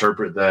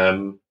interpret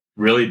them?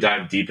 Really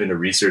dive deep into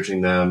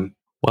researching them.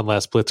 One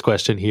last blitz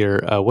question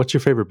here. What's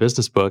your favorite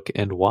business book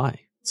and why?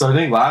 So I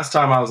think last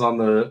time I was on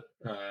the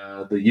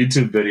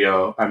YouTube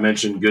video, I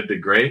mentioned Good to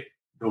Great.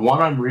 The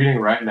one I'm reading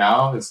right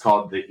now is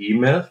called The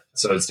E-Myth.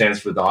 So it stands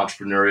for the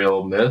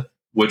entrepreneurial myth,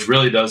 which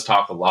really does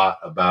talk a lot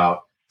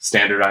about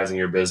standardizing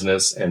your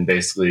business and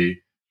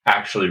basically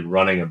actually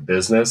running a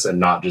business and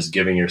not just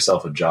giving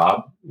yourself a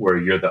job where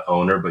you're the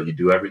owner, but you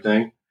do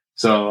everything.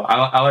 So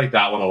I like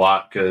that one a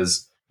lot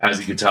because, as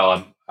you can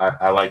tell,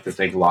 I like to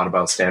think a lot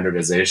about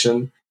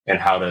standardization and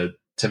how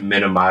to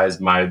minimize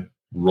my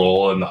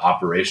role in the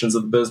operations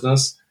of the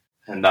business.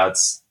 And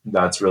that's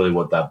really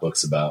what that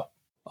book's about.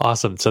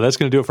 Awesome. So that's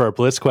going to do it for our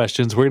Blitz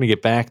questions. We're going to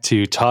get back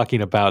to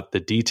talking about the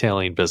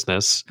detailing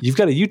business. You've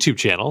got a YouTube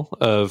channel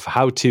of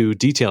how-to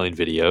detailing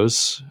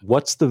videos.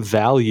 What's the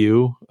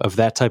value of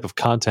that type of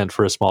content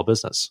for a small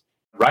business?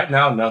 Right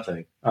now,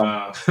 nothing.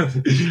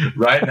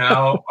 Right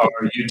now,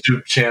 our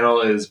YouTube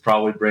channel is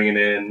probably bringing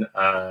in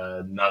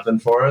nothing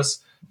for us,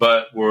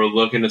 but we're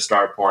looking to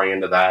start pouring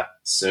into that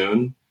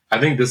soon. I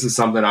think this is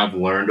something I've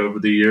learned over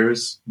the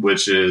years,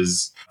 which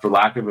is, for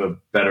lack of a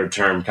better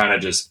term, kind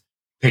of just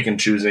pick and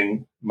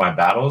choosing my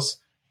battles.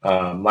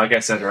 Like I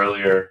said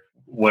earlier,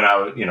 when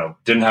I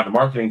didn't have a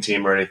marketing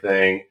team or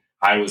anything,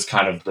 I was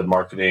kind of the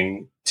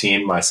marketing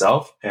team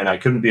myself, and I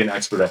couldn't be an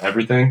expert at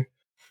everything.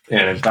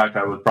 And in fact,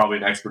 I was probably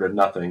an expert at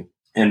nothing.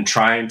 And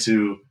trying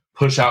to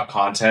push out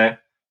content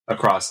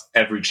across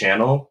every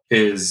channel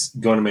is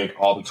going to make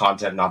all the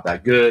content not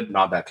that good,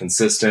 not that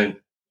consistent,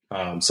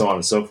 so on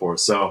and so forth.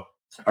 So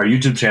our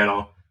YouTube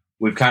channel,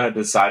 we've kind of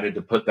decided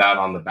to put that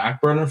on the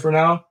back burner for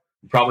now.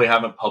 We probably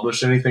haven't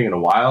published anything in a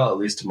while, at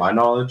least to my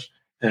knowledge.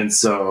 And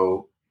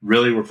so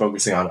really we're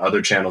focusing on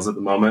other channels at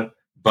the moment.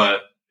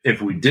 But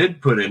if we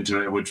did put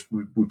into it, which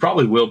we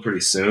probably will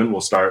pretty soon, we'll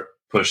start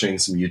pushing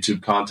some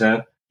YouTube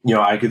content.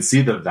 I could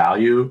see the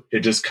value. It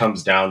just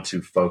comes down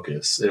to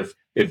focus. If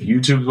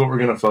YouTube is what we're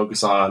going to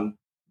focus on,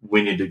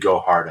 we need to go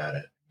hard at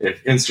it.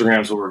 If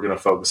Instagram is what we're going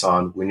to focus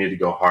on, we need to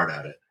go hard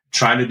at it.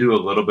 Trying to do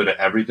a little bit of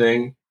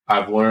everything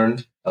I've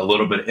learned a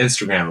little bit of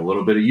Instagram, a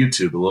little bit of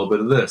YouTube, a little bit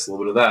of this, a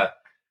little bit of that.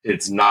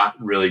 It's not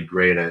really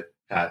great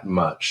at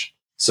much.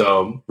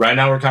 So right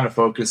now we're kind of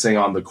focusing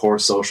on the core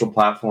social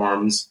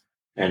platforms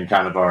and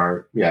kind of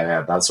our,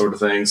 that sort of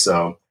thing.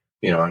 So,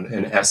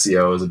 and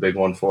SEO is a big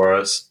one for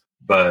us,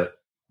 but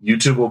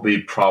YouTube will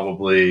be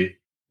probably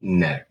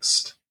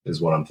next is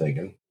what I'm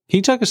thinking. Can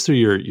you talk us through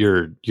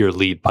your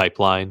lead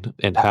pipeline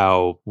and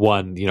how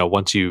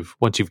once you've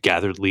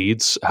gathered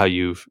leads, how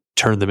you've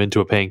turned them into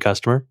a paying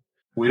customer?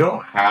 We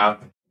don't have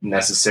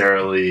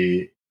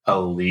necessarily a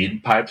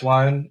lead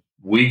pipeline.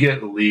 We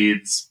get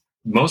leads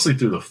mostly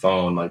through the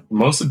phone. Like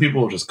most of the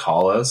people will just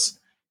call us.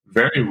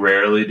 Very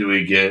rarely do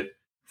we get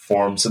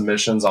form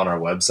submissions on our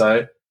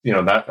website.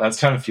 That's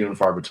kind of few and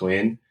far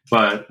between.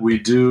 But we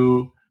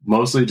do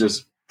mostly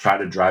just try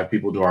to drive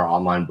people to our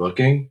online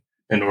booking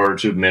in order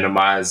to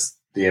minimize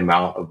the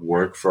amount of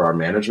work for our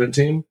management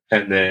team.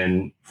 And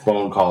then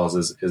phone calls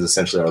is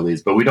essentially our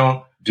leads. But we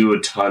don't do a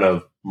ton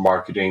of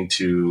marketing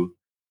to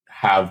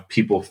have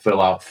people fill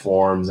out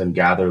forms and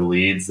gather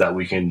leads that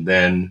we can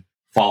then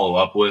follow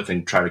up with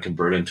and try to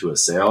convert into a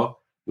sale.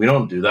 We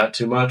don't do that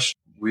too much.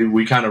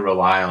 We kind of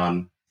rely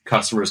on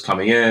customers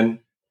coming in,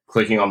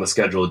 clicking on the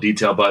schedule a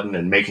detail button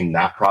and making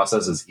that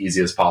process as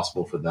easy as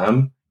possible for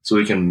them. So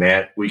we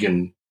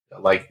can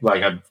like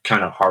I've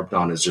kind of harped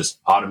on, is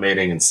just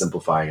automating and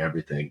simplifying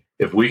everything.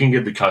 If we can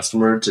get the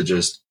customer to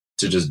just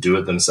do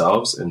it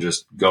themselves and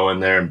just go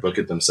in there and book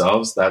it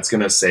themselves, that's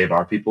going to save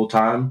our people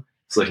time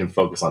so they can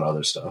focus on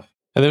other stuff.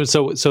 And then,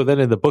 so then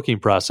in the booking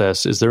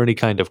process, is there any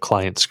kind of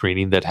client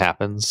screening that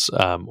happens?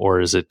 Or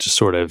is it just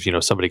sort of,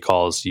 somebody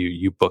calls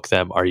you book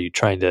them? Are you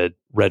trying to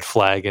red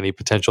flag any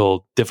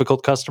potential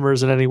difficult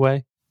customers in any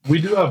way? We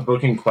do have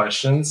booking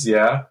questions,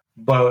 yeah,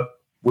 but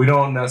we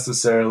don't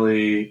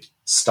necessarily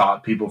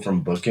stop people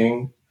from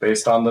booking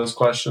based on those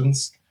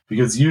questions,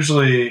 because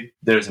usually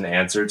there's an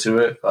answer to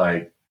it.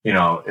 Like,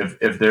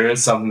 if there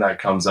is something that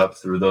comes up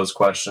through those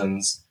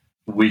questions,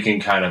 we can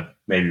kind of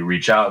maybe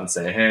reach out and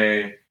say,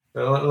 hey,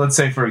 let's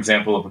say, for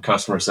example, if a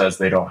customer says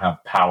they don't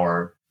have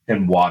power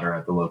and water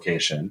at the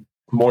location,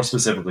 more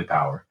specifically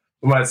power,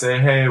 we might say,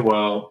 hey,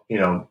 well,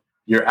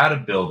 you're at a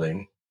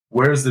building.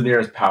 Where's the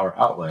nearest power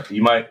outlet?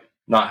 You might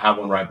not have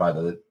one right by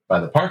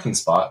the parking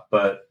spot,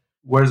 but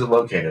where's it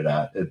located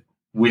at?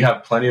 We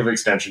have plenty of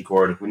extension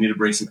cord. If we need to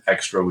bring some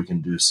extra, we can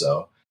do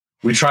so.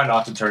 We try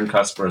not to turn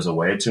customers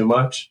away too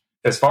much.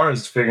 As far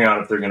as figuring out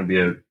if they're going to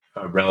be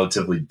a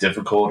relatively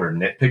difficult or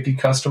nitpicky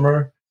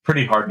customer,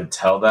 pretty hard to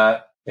tell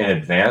that in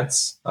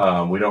advance.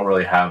 We don't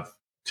really have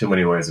too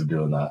many ways of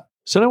doing that.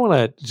 So I want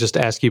to just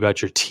ask you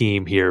about your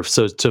team here.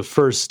 So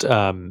first,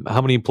 how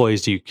many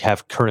employees do you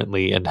have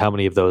currently, and how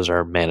many of those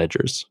are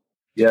managers?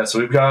 Yeah, so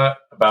we've got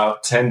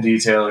about 10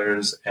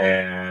 detailers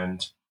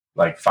and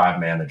like 5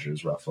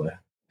 managers roughly.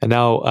 And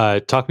now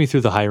talk me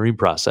through the hiring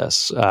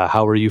process.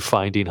 How are you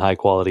finding high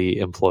quality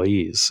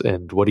employees,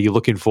 and what are you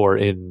looking for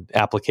in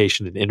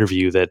application and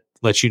interview that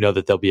lets you know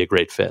that they'll be a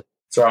great fit?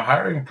 So our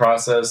hiring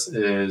process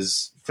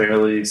is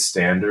fairly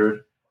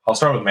standard. I'll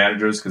start with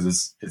managers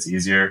because it's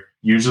easier.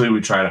 Usually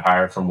we try to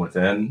hire from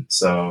within.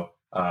 So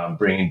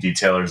bringing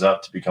detailers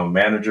up to become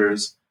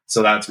managers.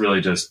 So that's really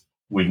just,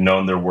 we've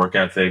known their work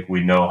ethic.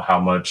 We know how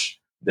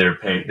much they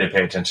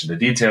pay attention to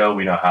detail.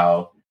 We know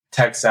how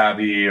tech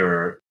savvy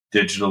or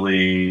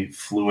digitally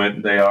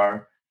fluent they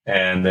are.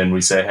 And then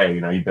we say, hey,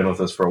 you've been with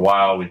us for a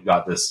while. We've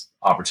got this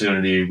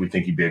opportunity. We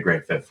think you'd be a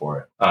great fit for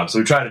it. So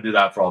we try to do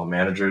that for all the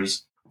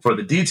managers. For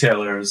the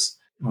detailers,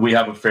 we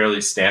have a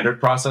fairly standard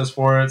process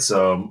for it.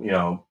 So,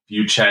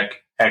 you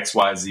check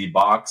XYZ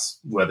box,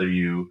 whether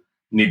you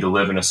need to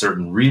live in a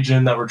certain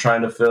region that we're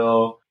trying to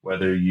fill,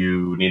 whether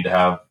you need to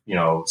have,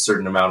 a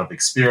certain amount of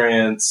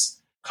experience,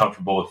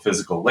 comfortable with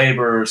physical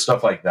labor,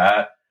 stuff like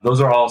that.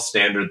 Those are all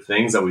standard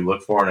things that we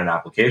look for in an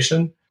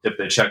application. If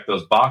they check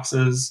those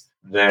boxes,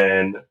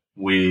 then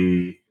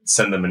we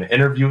send them an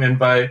interview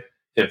invite.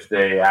 If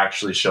they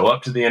actually show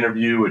up to the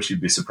interview, which you'd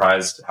be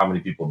surprised how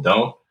many people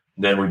don't,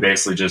 then we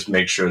basically just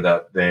make sure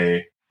that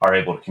they are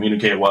able to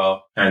communicate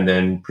well and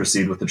then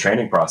proceed with the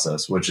training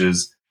process, which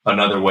is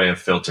another way of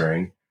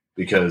filtering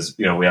because,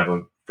 we have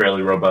a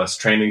fairly robust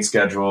training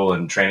schedule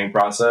and training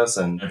process.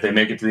 And if they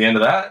make it to the end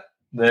of that,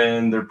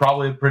 then they're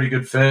probably a pretty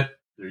good fit.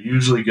 They're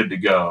usually good to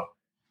go.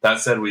 That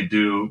said, we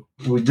do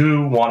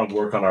want to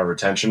work on our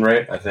retention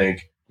rate. I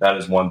think that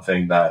is one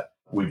thing that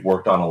we've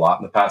worked on a lot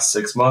in the past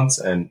 6 months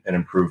and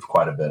improved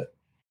quite a bit.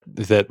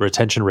 That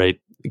retention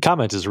rate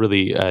comment is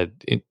really,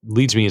 it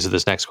leads me into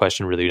this next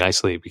question really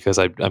nicely, because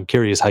I'm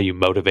curious how you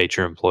motivate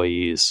your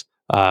employees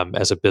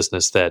as a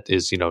business that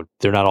is,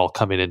 they're not all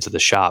coming into the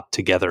shop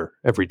together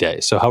every day.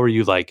 So how are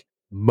you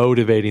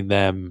motivating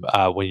them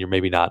when you're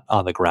maybe not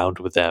on the ground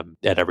with them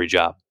at every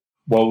job?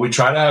 Well, we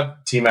try to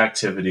have team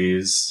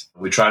activities.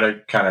 We try to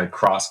kind of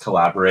cross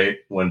collaborate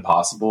when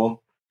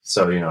possible.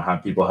 So,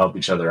 have people help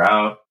each other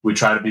out. We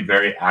try to be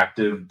very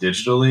active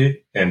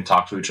digitally and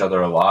talk to each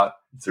other a lot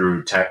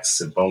through texts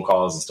and phone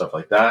calls and stuff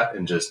like that,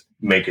 and just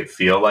make it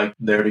feel like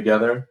they're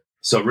together.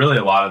 So really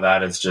a lot of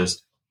that is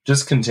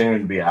just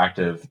continuing to be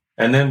active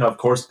And then, of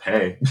course,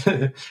 pay.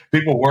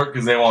 People work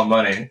because they want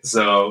money.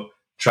 So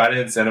try to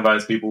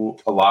incentivize people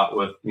a lot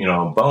with,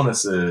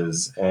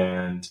 bonuses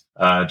and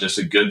just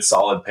a good,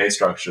 solid pay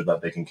structure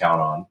that they can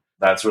count on.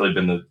 That's really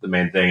been the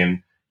main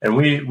thing. And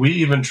we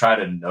even try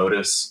to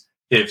notice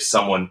if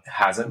someone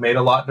hasn't made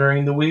a lot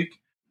during the week.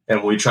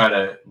 And we try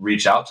to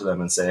reach out to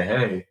them and say,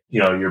 hey,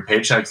 your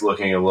paycheck's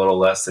looking a little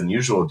less than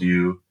usual. Do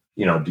you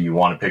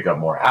want to pick up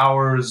more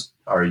hours?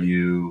 Are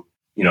you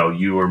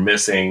are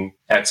missing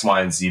X,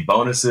 Y, and Z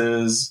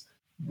bonuses?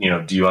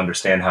 Do you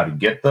understand how to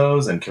get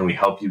those? And can we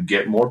help you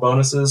get more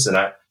bonuses? And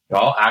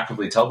I'll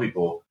actively tell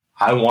people,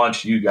 I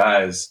want you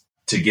guys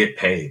to get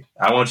paid.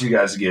 I want you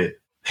guys to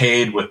get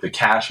paid with the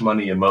cash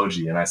money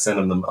emoji. And I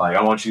send them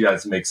I want you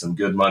guys to make some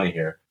good money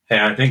here.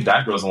 And I think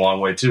that goes a long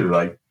way too.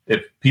 Like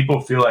if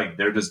people feel like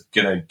they're just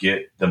going to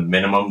get the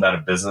minimum that a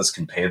business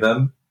can pay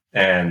them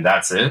and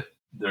that's it,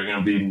 they're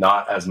going to be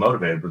not as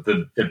motivated.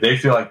 But if they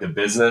feel like the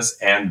business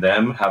and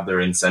them have their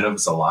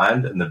incentives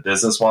aligned and the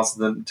business wants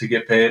them to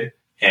get paid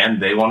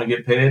and they want to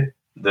get paid,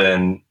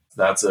 then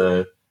that's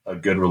a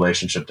good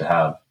relationship to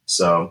have.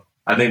 So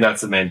I think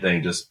that's the main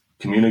thing. Just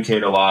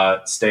communicate a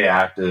lot, stay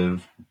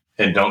active,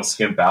 and don't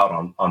skimp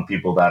out on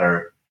people that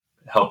are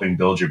helping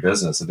build your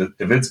business.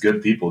 If it's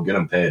good people, get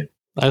them paid.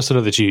 I also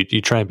know that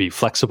you try and be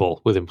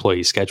flexible with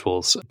employee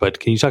schedules, but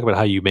can you talk about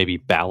how you maybe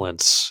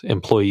balance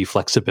employee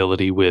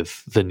flexibility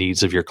with the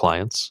needs of your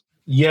clients?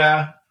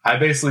 Yeah, I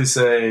basically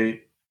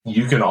say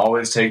you can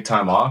always take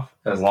time off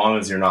as long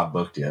as you're not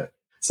booked yet.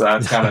 So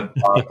that's kind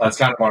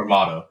of our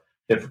motto.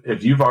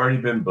 If you've already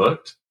been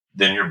booked,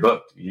 then you're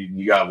booked.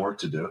 You got work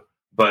to do.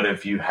 But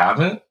if you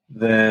haven't,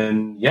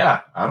 then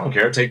yeah, I don't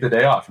care. Take the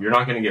day off. You're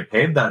not going to get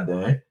paid that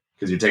day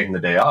because you're taking the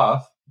day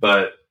off,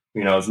 but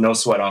it's no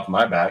sweat off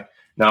my back.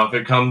 Now, if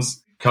it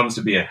comes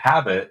to be a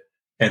habit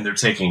and they're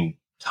taking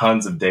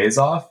tons of days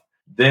off,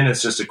 then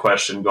it's just a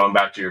question, going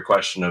back to your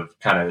question of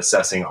kind of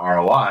assessing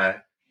ROI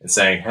and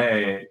saying,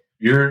 hey,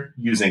 you're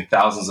using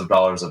thousands of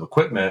dollars of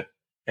equipment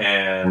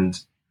and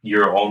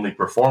you're only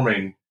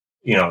performing,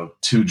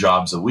 2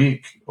 jobs a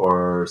week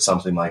or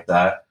something like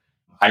that.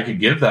 I could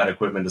give that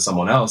equipment to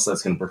someone else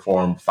that's going to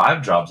perform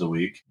 5 jobs a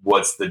week.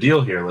 What's the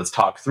deal here? Let's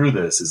talk through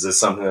this. Is this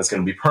something that's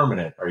going to be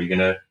permanent? Are you going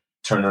to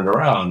turn it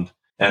around?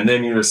 And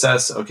then you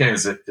assess, okay,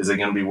 is it going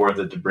to be worth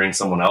it to bring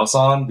someone else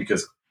on?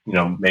 Because,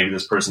 maybe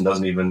this person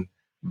doesn't even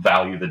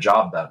value the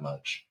job that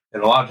much.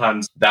 And a lot of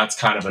times that's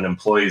kind of an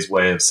employee's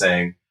way of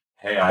saying,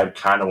 hey, I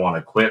kind of want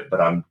to quit,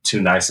 but I'm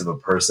too nice of a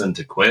person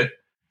to quit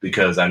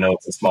because I know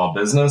it's a small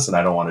business and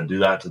I don't want to do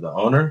that to the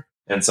owner.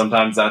 And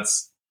sometimes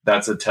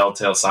that's a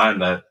telltale sign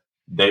that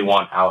they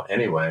want out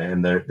anyway.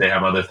 And they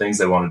have other things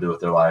they want to do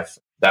with their life.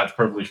 That's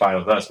perfectly fine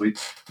with us.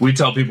 We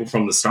tell people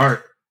from the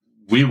start,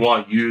 we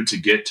want you to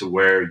get to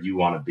where you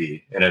want to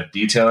be. And if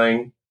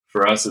detailing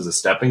for us is a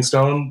stepping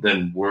stone,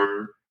 then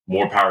we're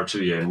more power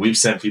to you. And we've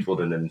sent people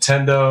to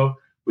Nintendo.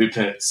 We've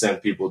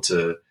sent people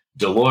to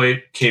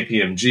Deloitte,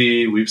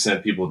 KPMG. We've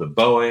sent people to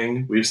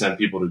Boeing. We've sent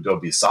people to go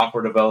be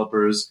software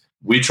developers.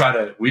 We try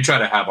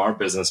to have our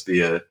business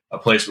be a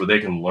place where they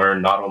can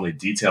learn not only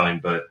detailing,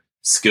 but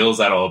skills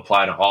that'll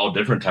apply to all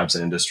different types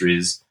of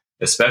industries,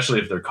 especially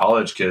if they're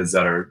college kids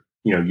that are,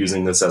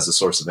 using this as a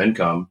source of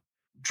income.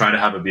 Try to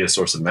have it be a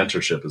source of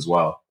mentorship as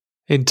well.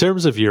 In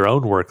terms of your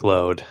own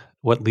workload,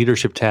 what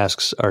leadership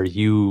tasks are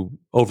you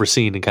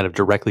overseeing and kind of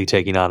directly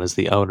taking on as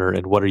the owner,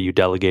 and what are you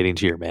delegating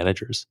to your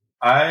managers?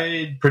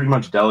 I pretty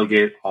much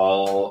delegate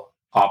all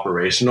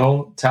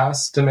operational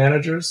tasks to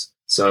managers.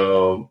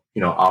 So,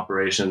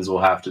 operations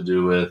will have to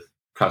do with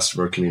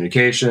customer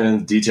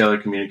communications,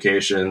 detailer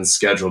communications,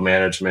 schedule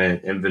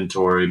management,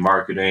 inventory,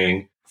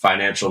 marketing,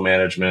 financial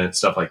management,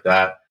 stuff like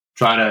that.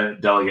 Try to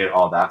delegate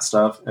all that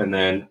stuff. And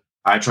then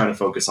I try to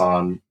focus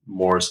on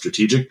more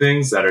strategic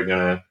things that are going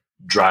to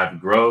drive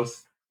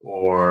growth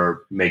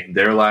or make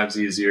their lives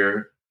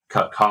easier,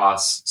 cut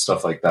costs,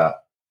 stuff like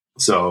that.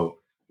 So,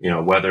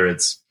 whether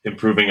it's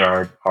improving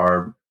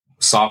our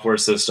software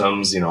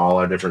systems, all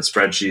our different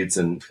spreadsheets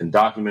and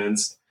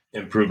documents,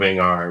 improving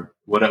our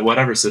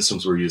whatever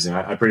systems we're using,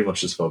 I pretty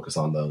much just focus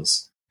on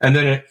those. And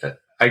then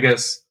I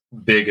guess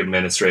big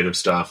administrative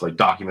stuff like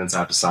documents I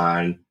have to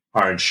sign,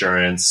 our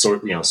insurance,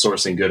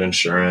 sourcing good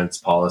insurance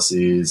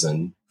policies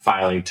and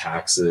filing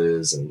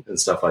taxes and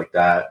stuff like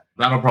that.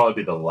 That'll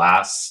probably be the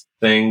last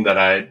thing that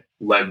I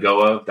let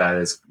go of that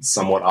is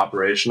somewhat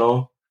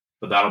operational,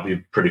 but that'll be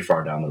pretty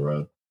far down the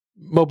road.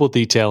 Mobile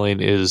detailing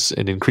is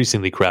an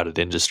increasingly crowded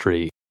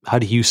industry. How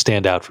do you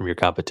stand out from your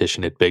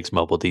competition at Biggs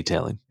Mobile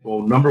Detailing?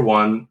 Well, number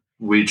one,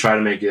 we try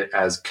to make it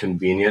as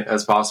convenient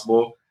as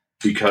possible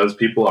because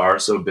people are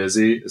so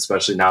busy,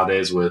 especially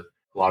nowadays with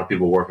a lot of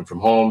people working from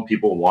home.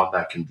 People want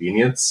that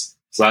convenience.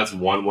 So that's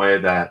one way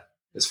that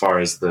as far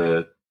as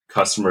the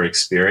customer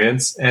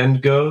experience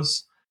end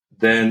goes.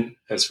 Then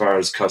as far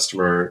as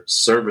customer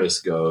service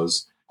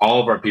goes,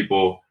 all of our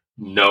people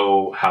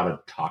know how to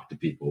talk to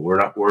people.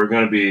 We're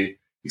going to be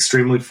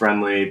extremely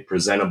friendly,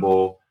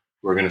 presentable.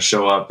 We're going to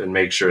show up and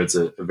make sure it's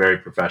a very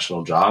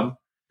professional job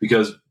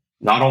because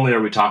not only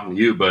are we talking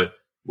to you, but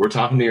we're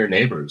talking to your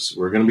neighbors.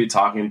 We're going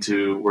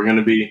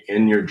to be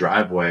in your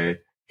driveway,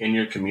 in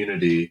your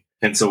community.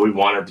 And so we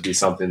want it to be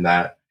something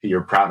that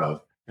you're proud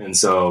of. And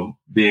so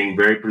being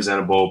very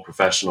presentable,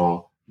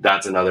 professional,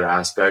 that's another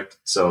aspect.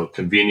 So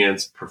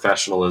convenience,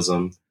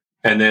 professionalism.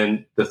 And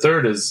then the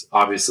third is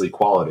obviously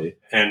quality.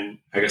 And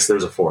I guess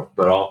there's a fourth,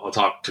 but I'll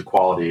talk to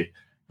quality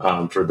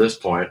for this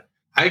point.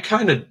 I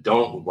kind of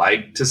don't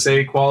like to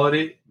say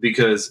quality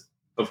because,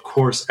 of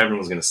course,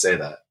 everyone's going to say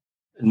that.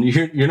 And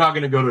you're not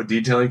going to go to a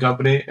detailing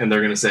company and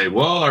they're going to say,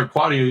 well, our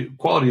quality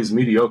is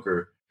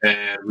mediocre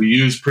and we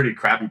use pretty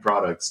crappy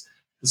products.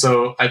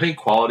 So I think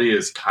quality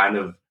is kind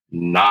of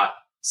not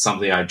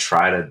something I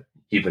try to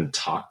even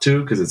talk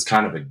to because it's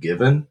kind of a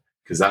given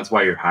because that's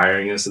why you're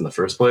hiring us in the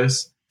first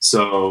place.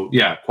 So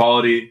yeah,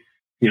 quality,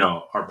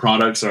 our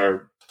products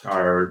are,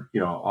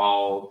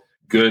 all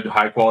good,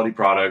 high quality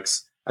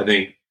products. I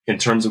think in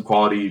terms of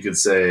quality, you could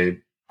say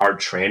our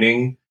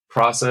training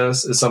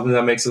process is something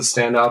that makes us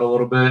stand out a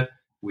little bit.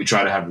 We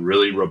try to have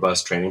really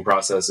robust training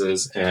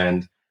processes.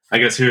 And I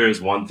guess here is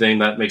one thing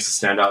that makes us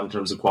stand out in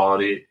terms of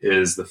quality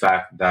is the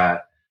fact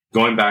that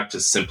going back to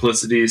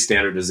simplicity,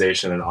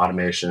 standardization, and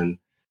automation,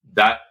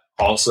 that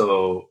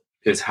also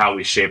is how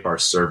we shape our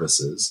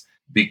services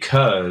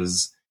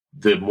because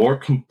the more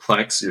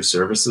complex your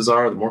services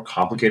are, the more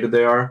complicated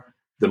they are,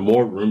 the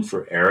more room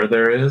for error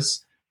there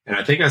is. And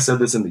I think I said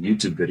this in the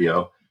YouTube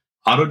video,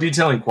 auto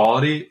detailing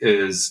quality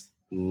is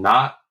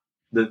not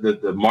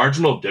the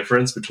marginal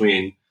difference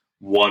between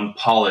one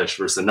polish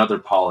versus another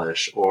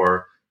polish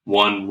or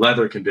one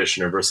leather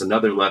conditioner versus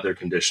another leather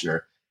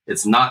conditioner.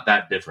 It's not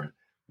that different.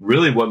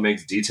 Really what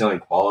makes detailing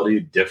quality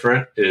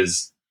different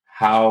is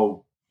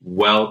how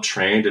well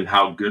trained and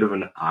how good of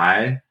an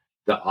eye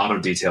the auto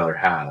detailer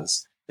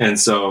has. And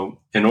so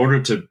in order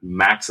to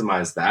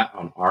maximize that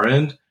on our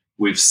end,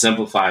 we've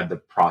simplified the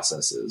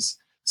processes.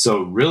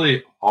 So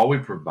really all we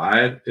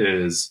provide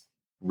is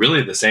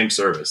really the same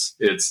service.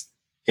 It's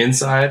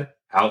inside,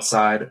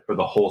 outside, or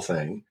the whole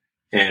thing.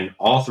 And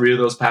all three of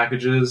those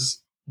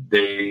packages,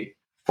 they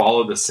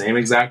follow the same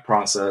exact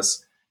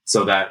process.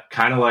 So that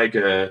kind of like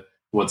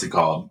what's it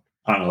called?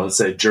 I don't know, let's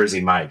say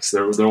Jersey Mike's.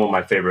 They're one of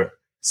my favorite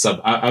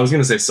I was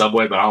going to say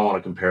Subway, but I don't want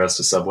to compare us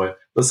to Subway.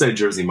 Let's say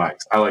Jersey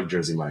Mike's. I like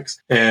Jersey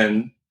Mike's.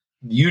 And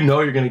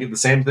you're going to get the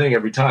same thing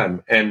every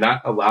time. And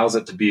that allows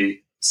it to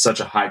be such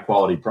a high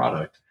quality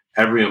product.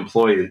 Every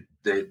employee,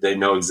 they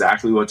know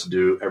exactly what to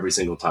do every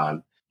single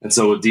time. And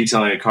so with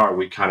detailing a car,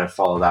 we kind of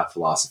follow that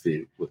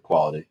philosophy with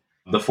quality.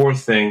 The fourth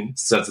thing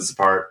sets us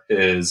apart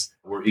is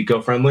we're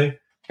eco-friendly.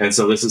 And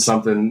so this is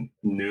something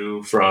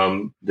new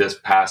from this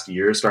past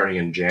year, starting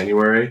in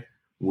January.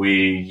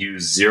 We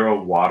use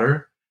zero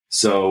water.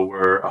 So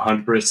we're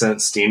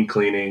 100% steam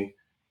cleaning.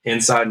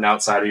 Inside and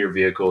outside of your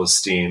vehicle is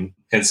steam.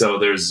 And so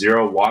there's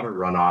zero water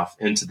runoff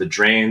into the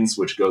drains,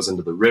 which goes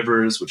into the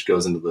rivers, which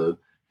goes into the,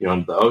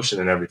 into the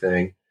ocean and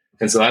everything.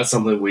 And so that's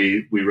something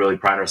we really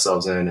pride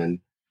ourselves in. And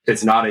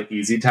it's not an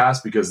easy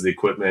task because the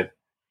equipment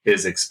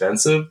is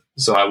expensive.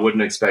 So I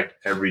wouldn't expect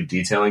every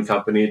detailing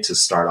company to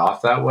start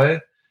off that way.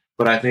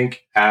 But I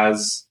think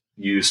as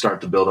you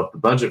start to build up the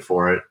budget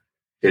for it,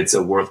 it's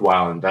a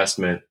worthwhile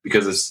investment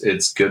because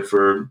it's good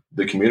for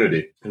the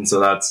community. And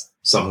so that's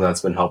something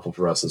that's been helpful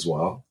for us as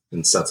well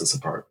and sets us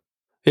apart.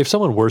 If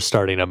someone were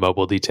starting a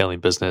mobile detailing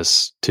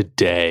business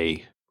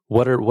today,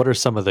 what are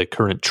some of the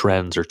current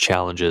trends or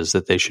challenges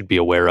that they should be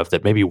aware of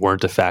that maybe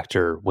weren't a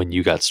factor when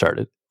you got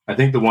started? I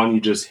think the one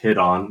you just hit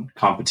on,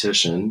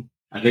 competition.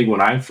 I think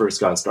when I first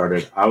got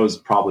started, I was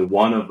probably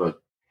one of a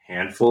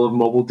handful of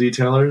mobile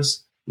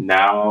detailers.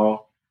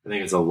 Now, I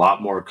think it's a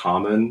lot more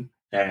common.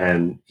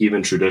 And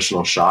even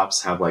traditional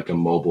shops have like a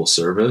mobile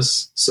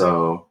service.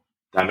 So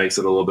that makes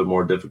it a little bit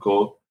more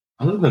difficult.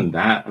 Other than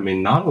that, I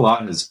mean, not a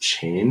lot has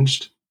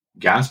changed.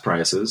 Gas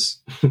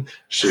prices,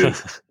 shoot,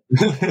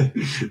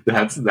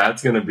 that's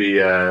going to be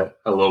a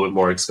little bit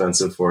more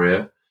expensive for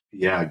you.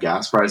 Yeah,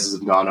 gas prices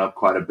have gone up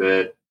quite a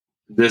bit.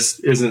 This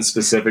isn't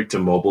specific to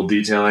mobile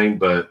detailing,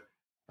 but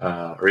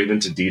or even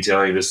to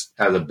detailing, just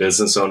as a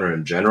business owner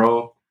in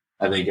general.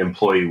 I think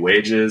employee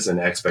wages and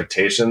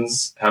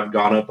expectations have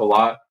gone up a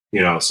lot.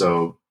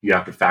 So you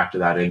have to factor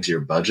that into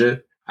your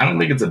budget. I don't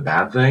think it's a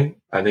bad thing.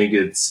 I think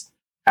it's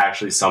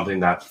actually something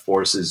that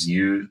forces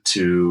you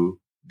to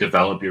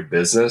develop your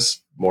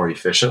business more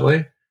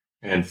efficiently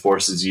and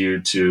forces you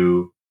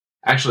to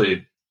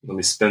actually, let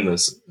me spin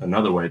this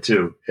another way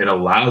too. It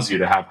allows you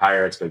to have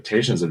higher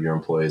expectations of your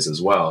employees as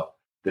well.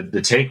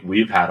 The take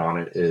we've had on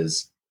it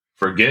is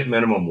forget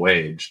minimum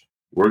wage.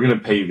 We're going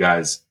to pay you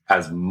guys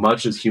as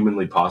much as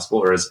humanly possible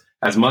or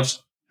as much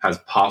as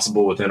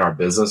possible within our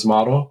business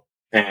model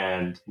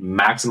and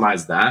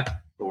maximize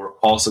that. But we're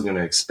also going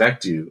to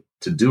expect you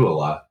to do a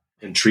lot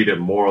and treat it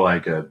more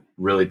like a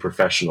really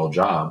professional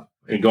job.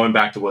 And going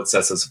back to what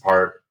sets us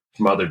apart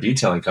from other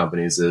detailing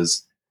companies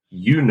is,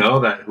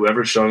 that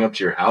whoever's showing up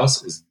to your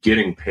house is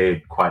getting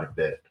paid quite a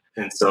bit.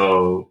 And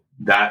so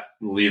that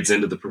leads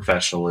into the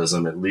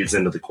professionalism. It leads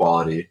into the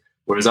quality.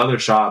 Whereas other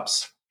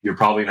shops, you're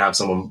probably going to have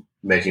someone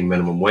making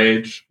minimum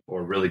wage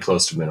or really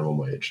close to minimum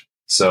wage.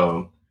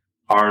 So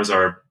ours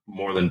are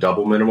more than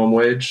double minimum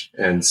wage.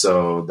 And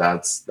so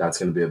that's going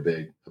to be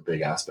a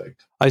big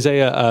aspect.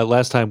 Isaiah,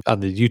 last time on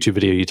the YouTube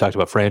video, you talked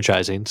about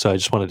franchising. So I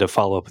just wanted to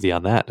follow up with you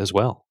on that as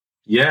well.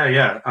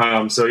 Yeah.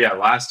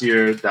 Last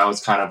year, that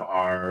was kind of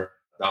our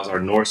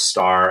North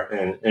Star.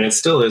 And it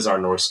still is our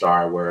North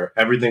Star, where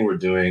everything we're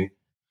doing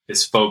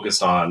is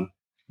focused on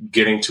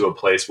getting to a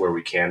place where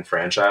we can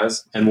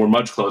franchise. And we're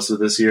much closer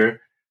this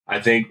year. I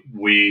think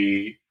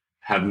we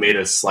have made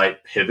a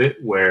slight pivot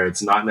where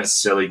it's not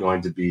necessarily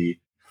going to be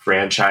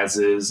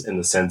franchises in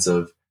the sense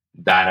of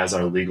that as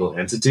our legal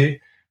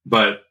entity,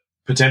 but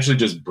potentially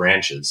just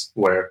branches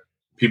where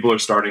people are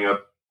starting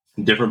up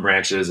different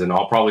branches. And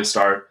I'll probably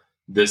start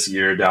this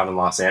year down in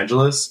Los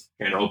Angeles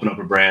and open up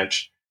a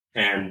branch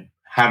and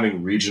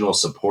having regional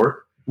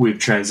support. We've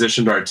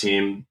transitioned our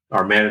team,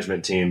 our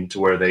management team, to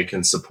where they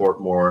can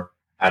support more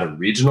at a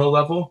regional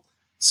level.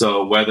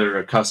 So whether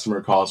a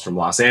customer calls from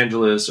Los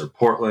Angeles or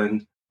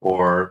Portland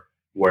or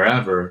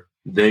wherever,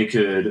 they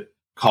could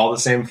call the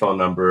same phone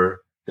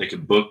number, they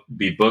could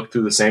be booked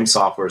through the same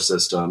software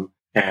system,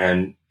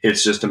 and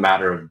it's just a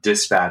matter of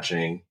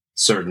dispatching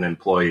certain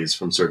employees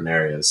from certain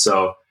areas.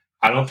 So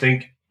I don't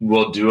think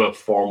we'll do a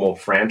formal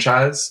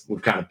franchise.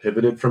 We've kind of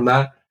pivoted from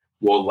that.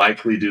 We'll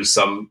likely do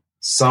some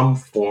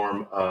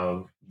form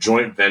of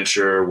joint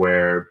venture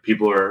where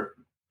people are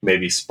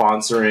maybe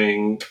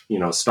sponsoring,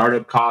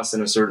 startup costs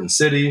in a certain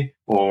city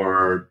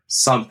or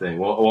something.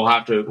 We'll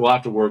have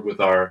to work with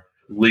our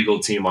legal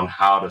team on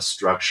how to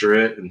structure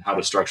it and how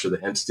to structure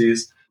the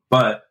entities.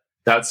 But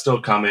that's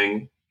still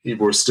coming.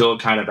 We're still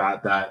kind of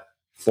at that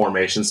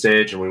formation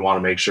stage, and we want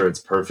to make sure it's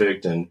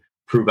perfect and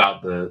prove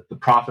out the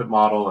profit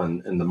model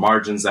and the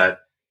margins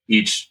that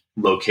each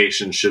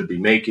location should be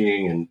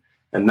making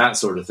and that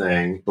sort of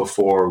thing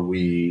before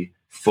we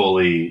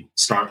fully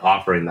start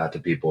offering that to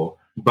people.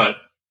 But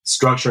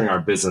structuring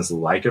our business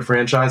like a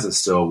franchise is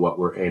still what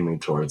we're aiming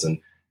towards, and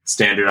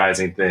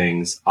standardizing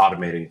things,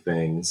 automating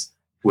things,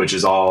 which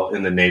is all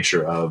in the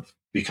nature of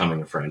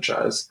becoming a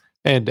franchise.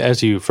 And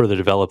as you further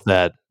develop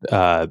that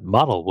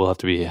model, we'll have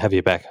to have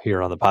you back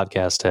here on the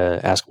podcast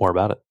to ask more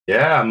about it.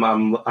 Yeah,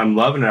 I'm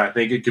loving it. I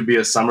think it could be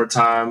a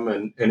summertime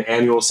and an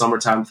annual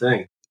summertime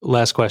thing.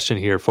 Last question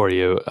here for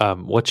you.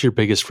 What's your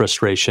biggest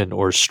frustration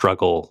or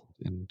struggle,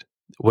 and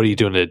what are you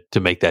doing to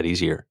make that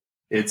easier?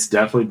 It's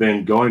definitely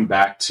been going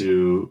back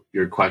to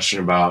your question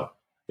about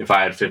if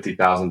I had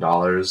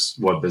 $50,000,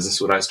 what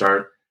business would I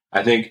start?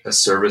 I think a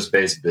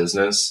service-based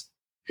business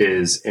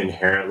is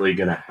inherently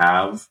going to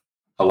have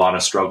a lot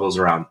of struggles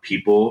around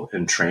people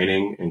and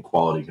training and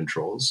quality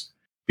controls,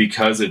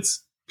 because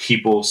it's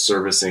people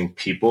servicing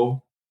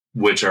people,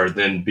 which are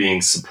then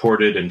being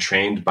supported and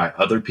trained by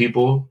other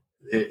people.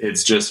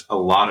 It's just a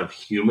lot of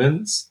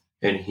humans,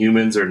 and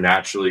humans are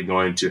naturally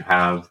going to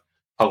have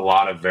a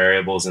lot of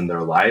variables in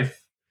their life.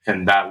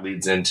 And that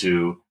leads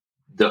into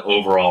the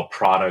overall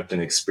product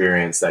and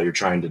experience that you're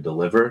trying to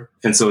deliver.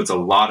 And so it's a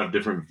lot of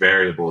different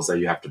variables that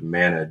you have to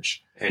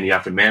manage, and you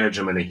have to manage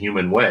them in a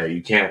human way.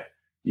 You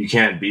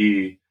can't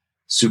be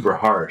super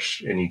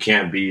harsh and you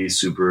can't be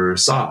super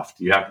soft.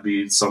 You have to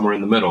be somewhere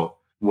in the middle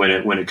when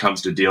it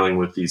comes to dealing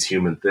with these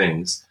human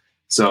things.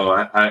 So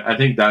I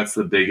think that's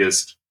the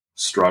biggest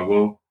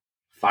struggle: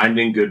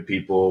 finding good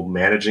people,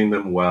 managing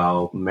them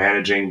well,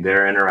 managing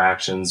their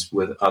interactions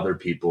with other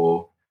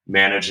people,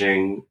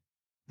 managing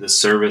the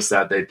service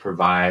that they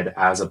provide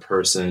as a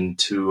person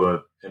to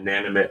an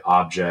inanimate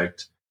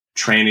object,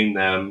 training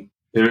them.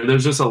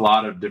 There's just a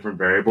lot of different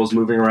variables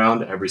moving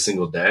around every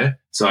single day.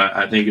 So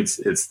I think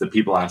it's the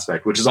people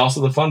aspect, which is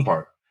also the fun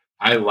part.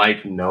 I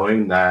like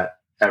knowing that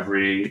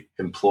every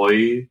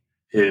employee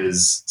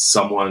is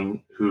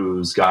someone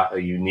who's got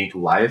a unique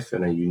life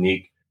and a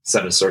unique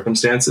set of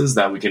circumstances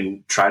that we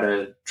can try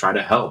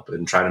to help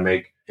and try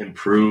to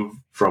improve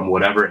from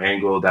whatever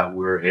angle that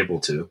we're able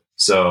to.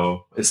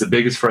 So it's the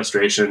biggest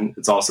frustration.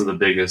 It's also the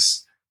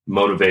biggest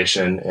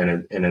motivation,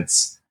 and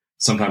it's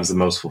sometimes the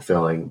most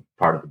fulfilling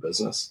part of the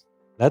business.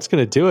 That's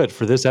going to do it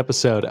for this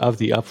episode of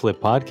the Upflip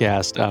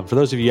podcast. For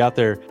those of you out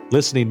there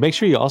listening, make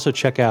sure you also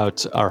check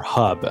out our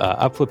hub,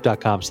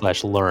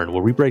 upflip.com/learn,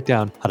 where we break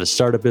down how to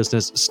start a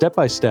business step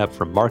by step,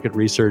 from market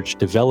research,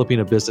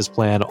 developing a business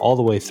plan, all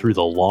the way through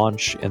the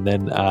launch. And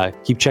then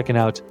keep checking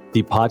out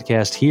the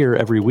podcast here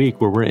every week,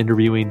 where we're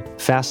interviewing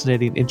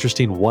fascinating,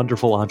 interesting,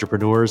 wonderful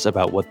entrepreneurs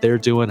about what they're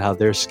doing, how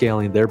they're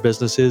scaling their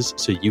businesses,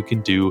 so you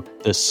can do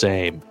the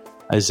same.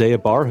 Isaiah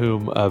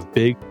Barhum of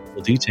Big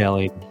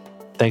Detailing,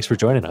 thanks for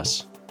joining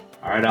us.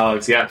 All right,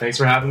 Alex. Yeah, thanks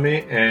for having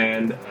me,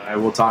 and I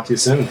will talk to you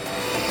soon.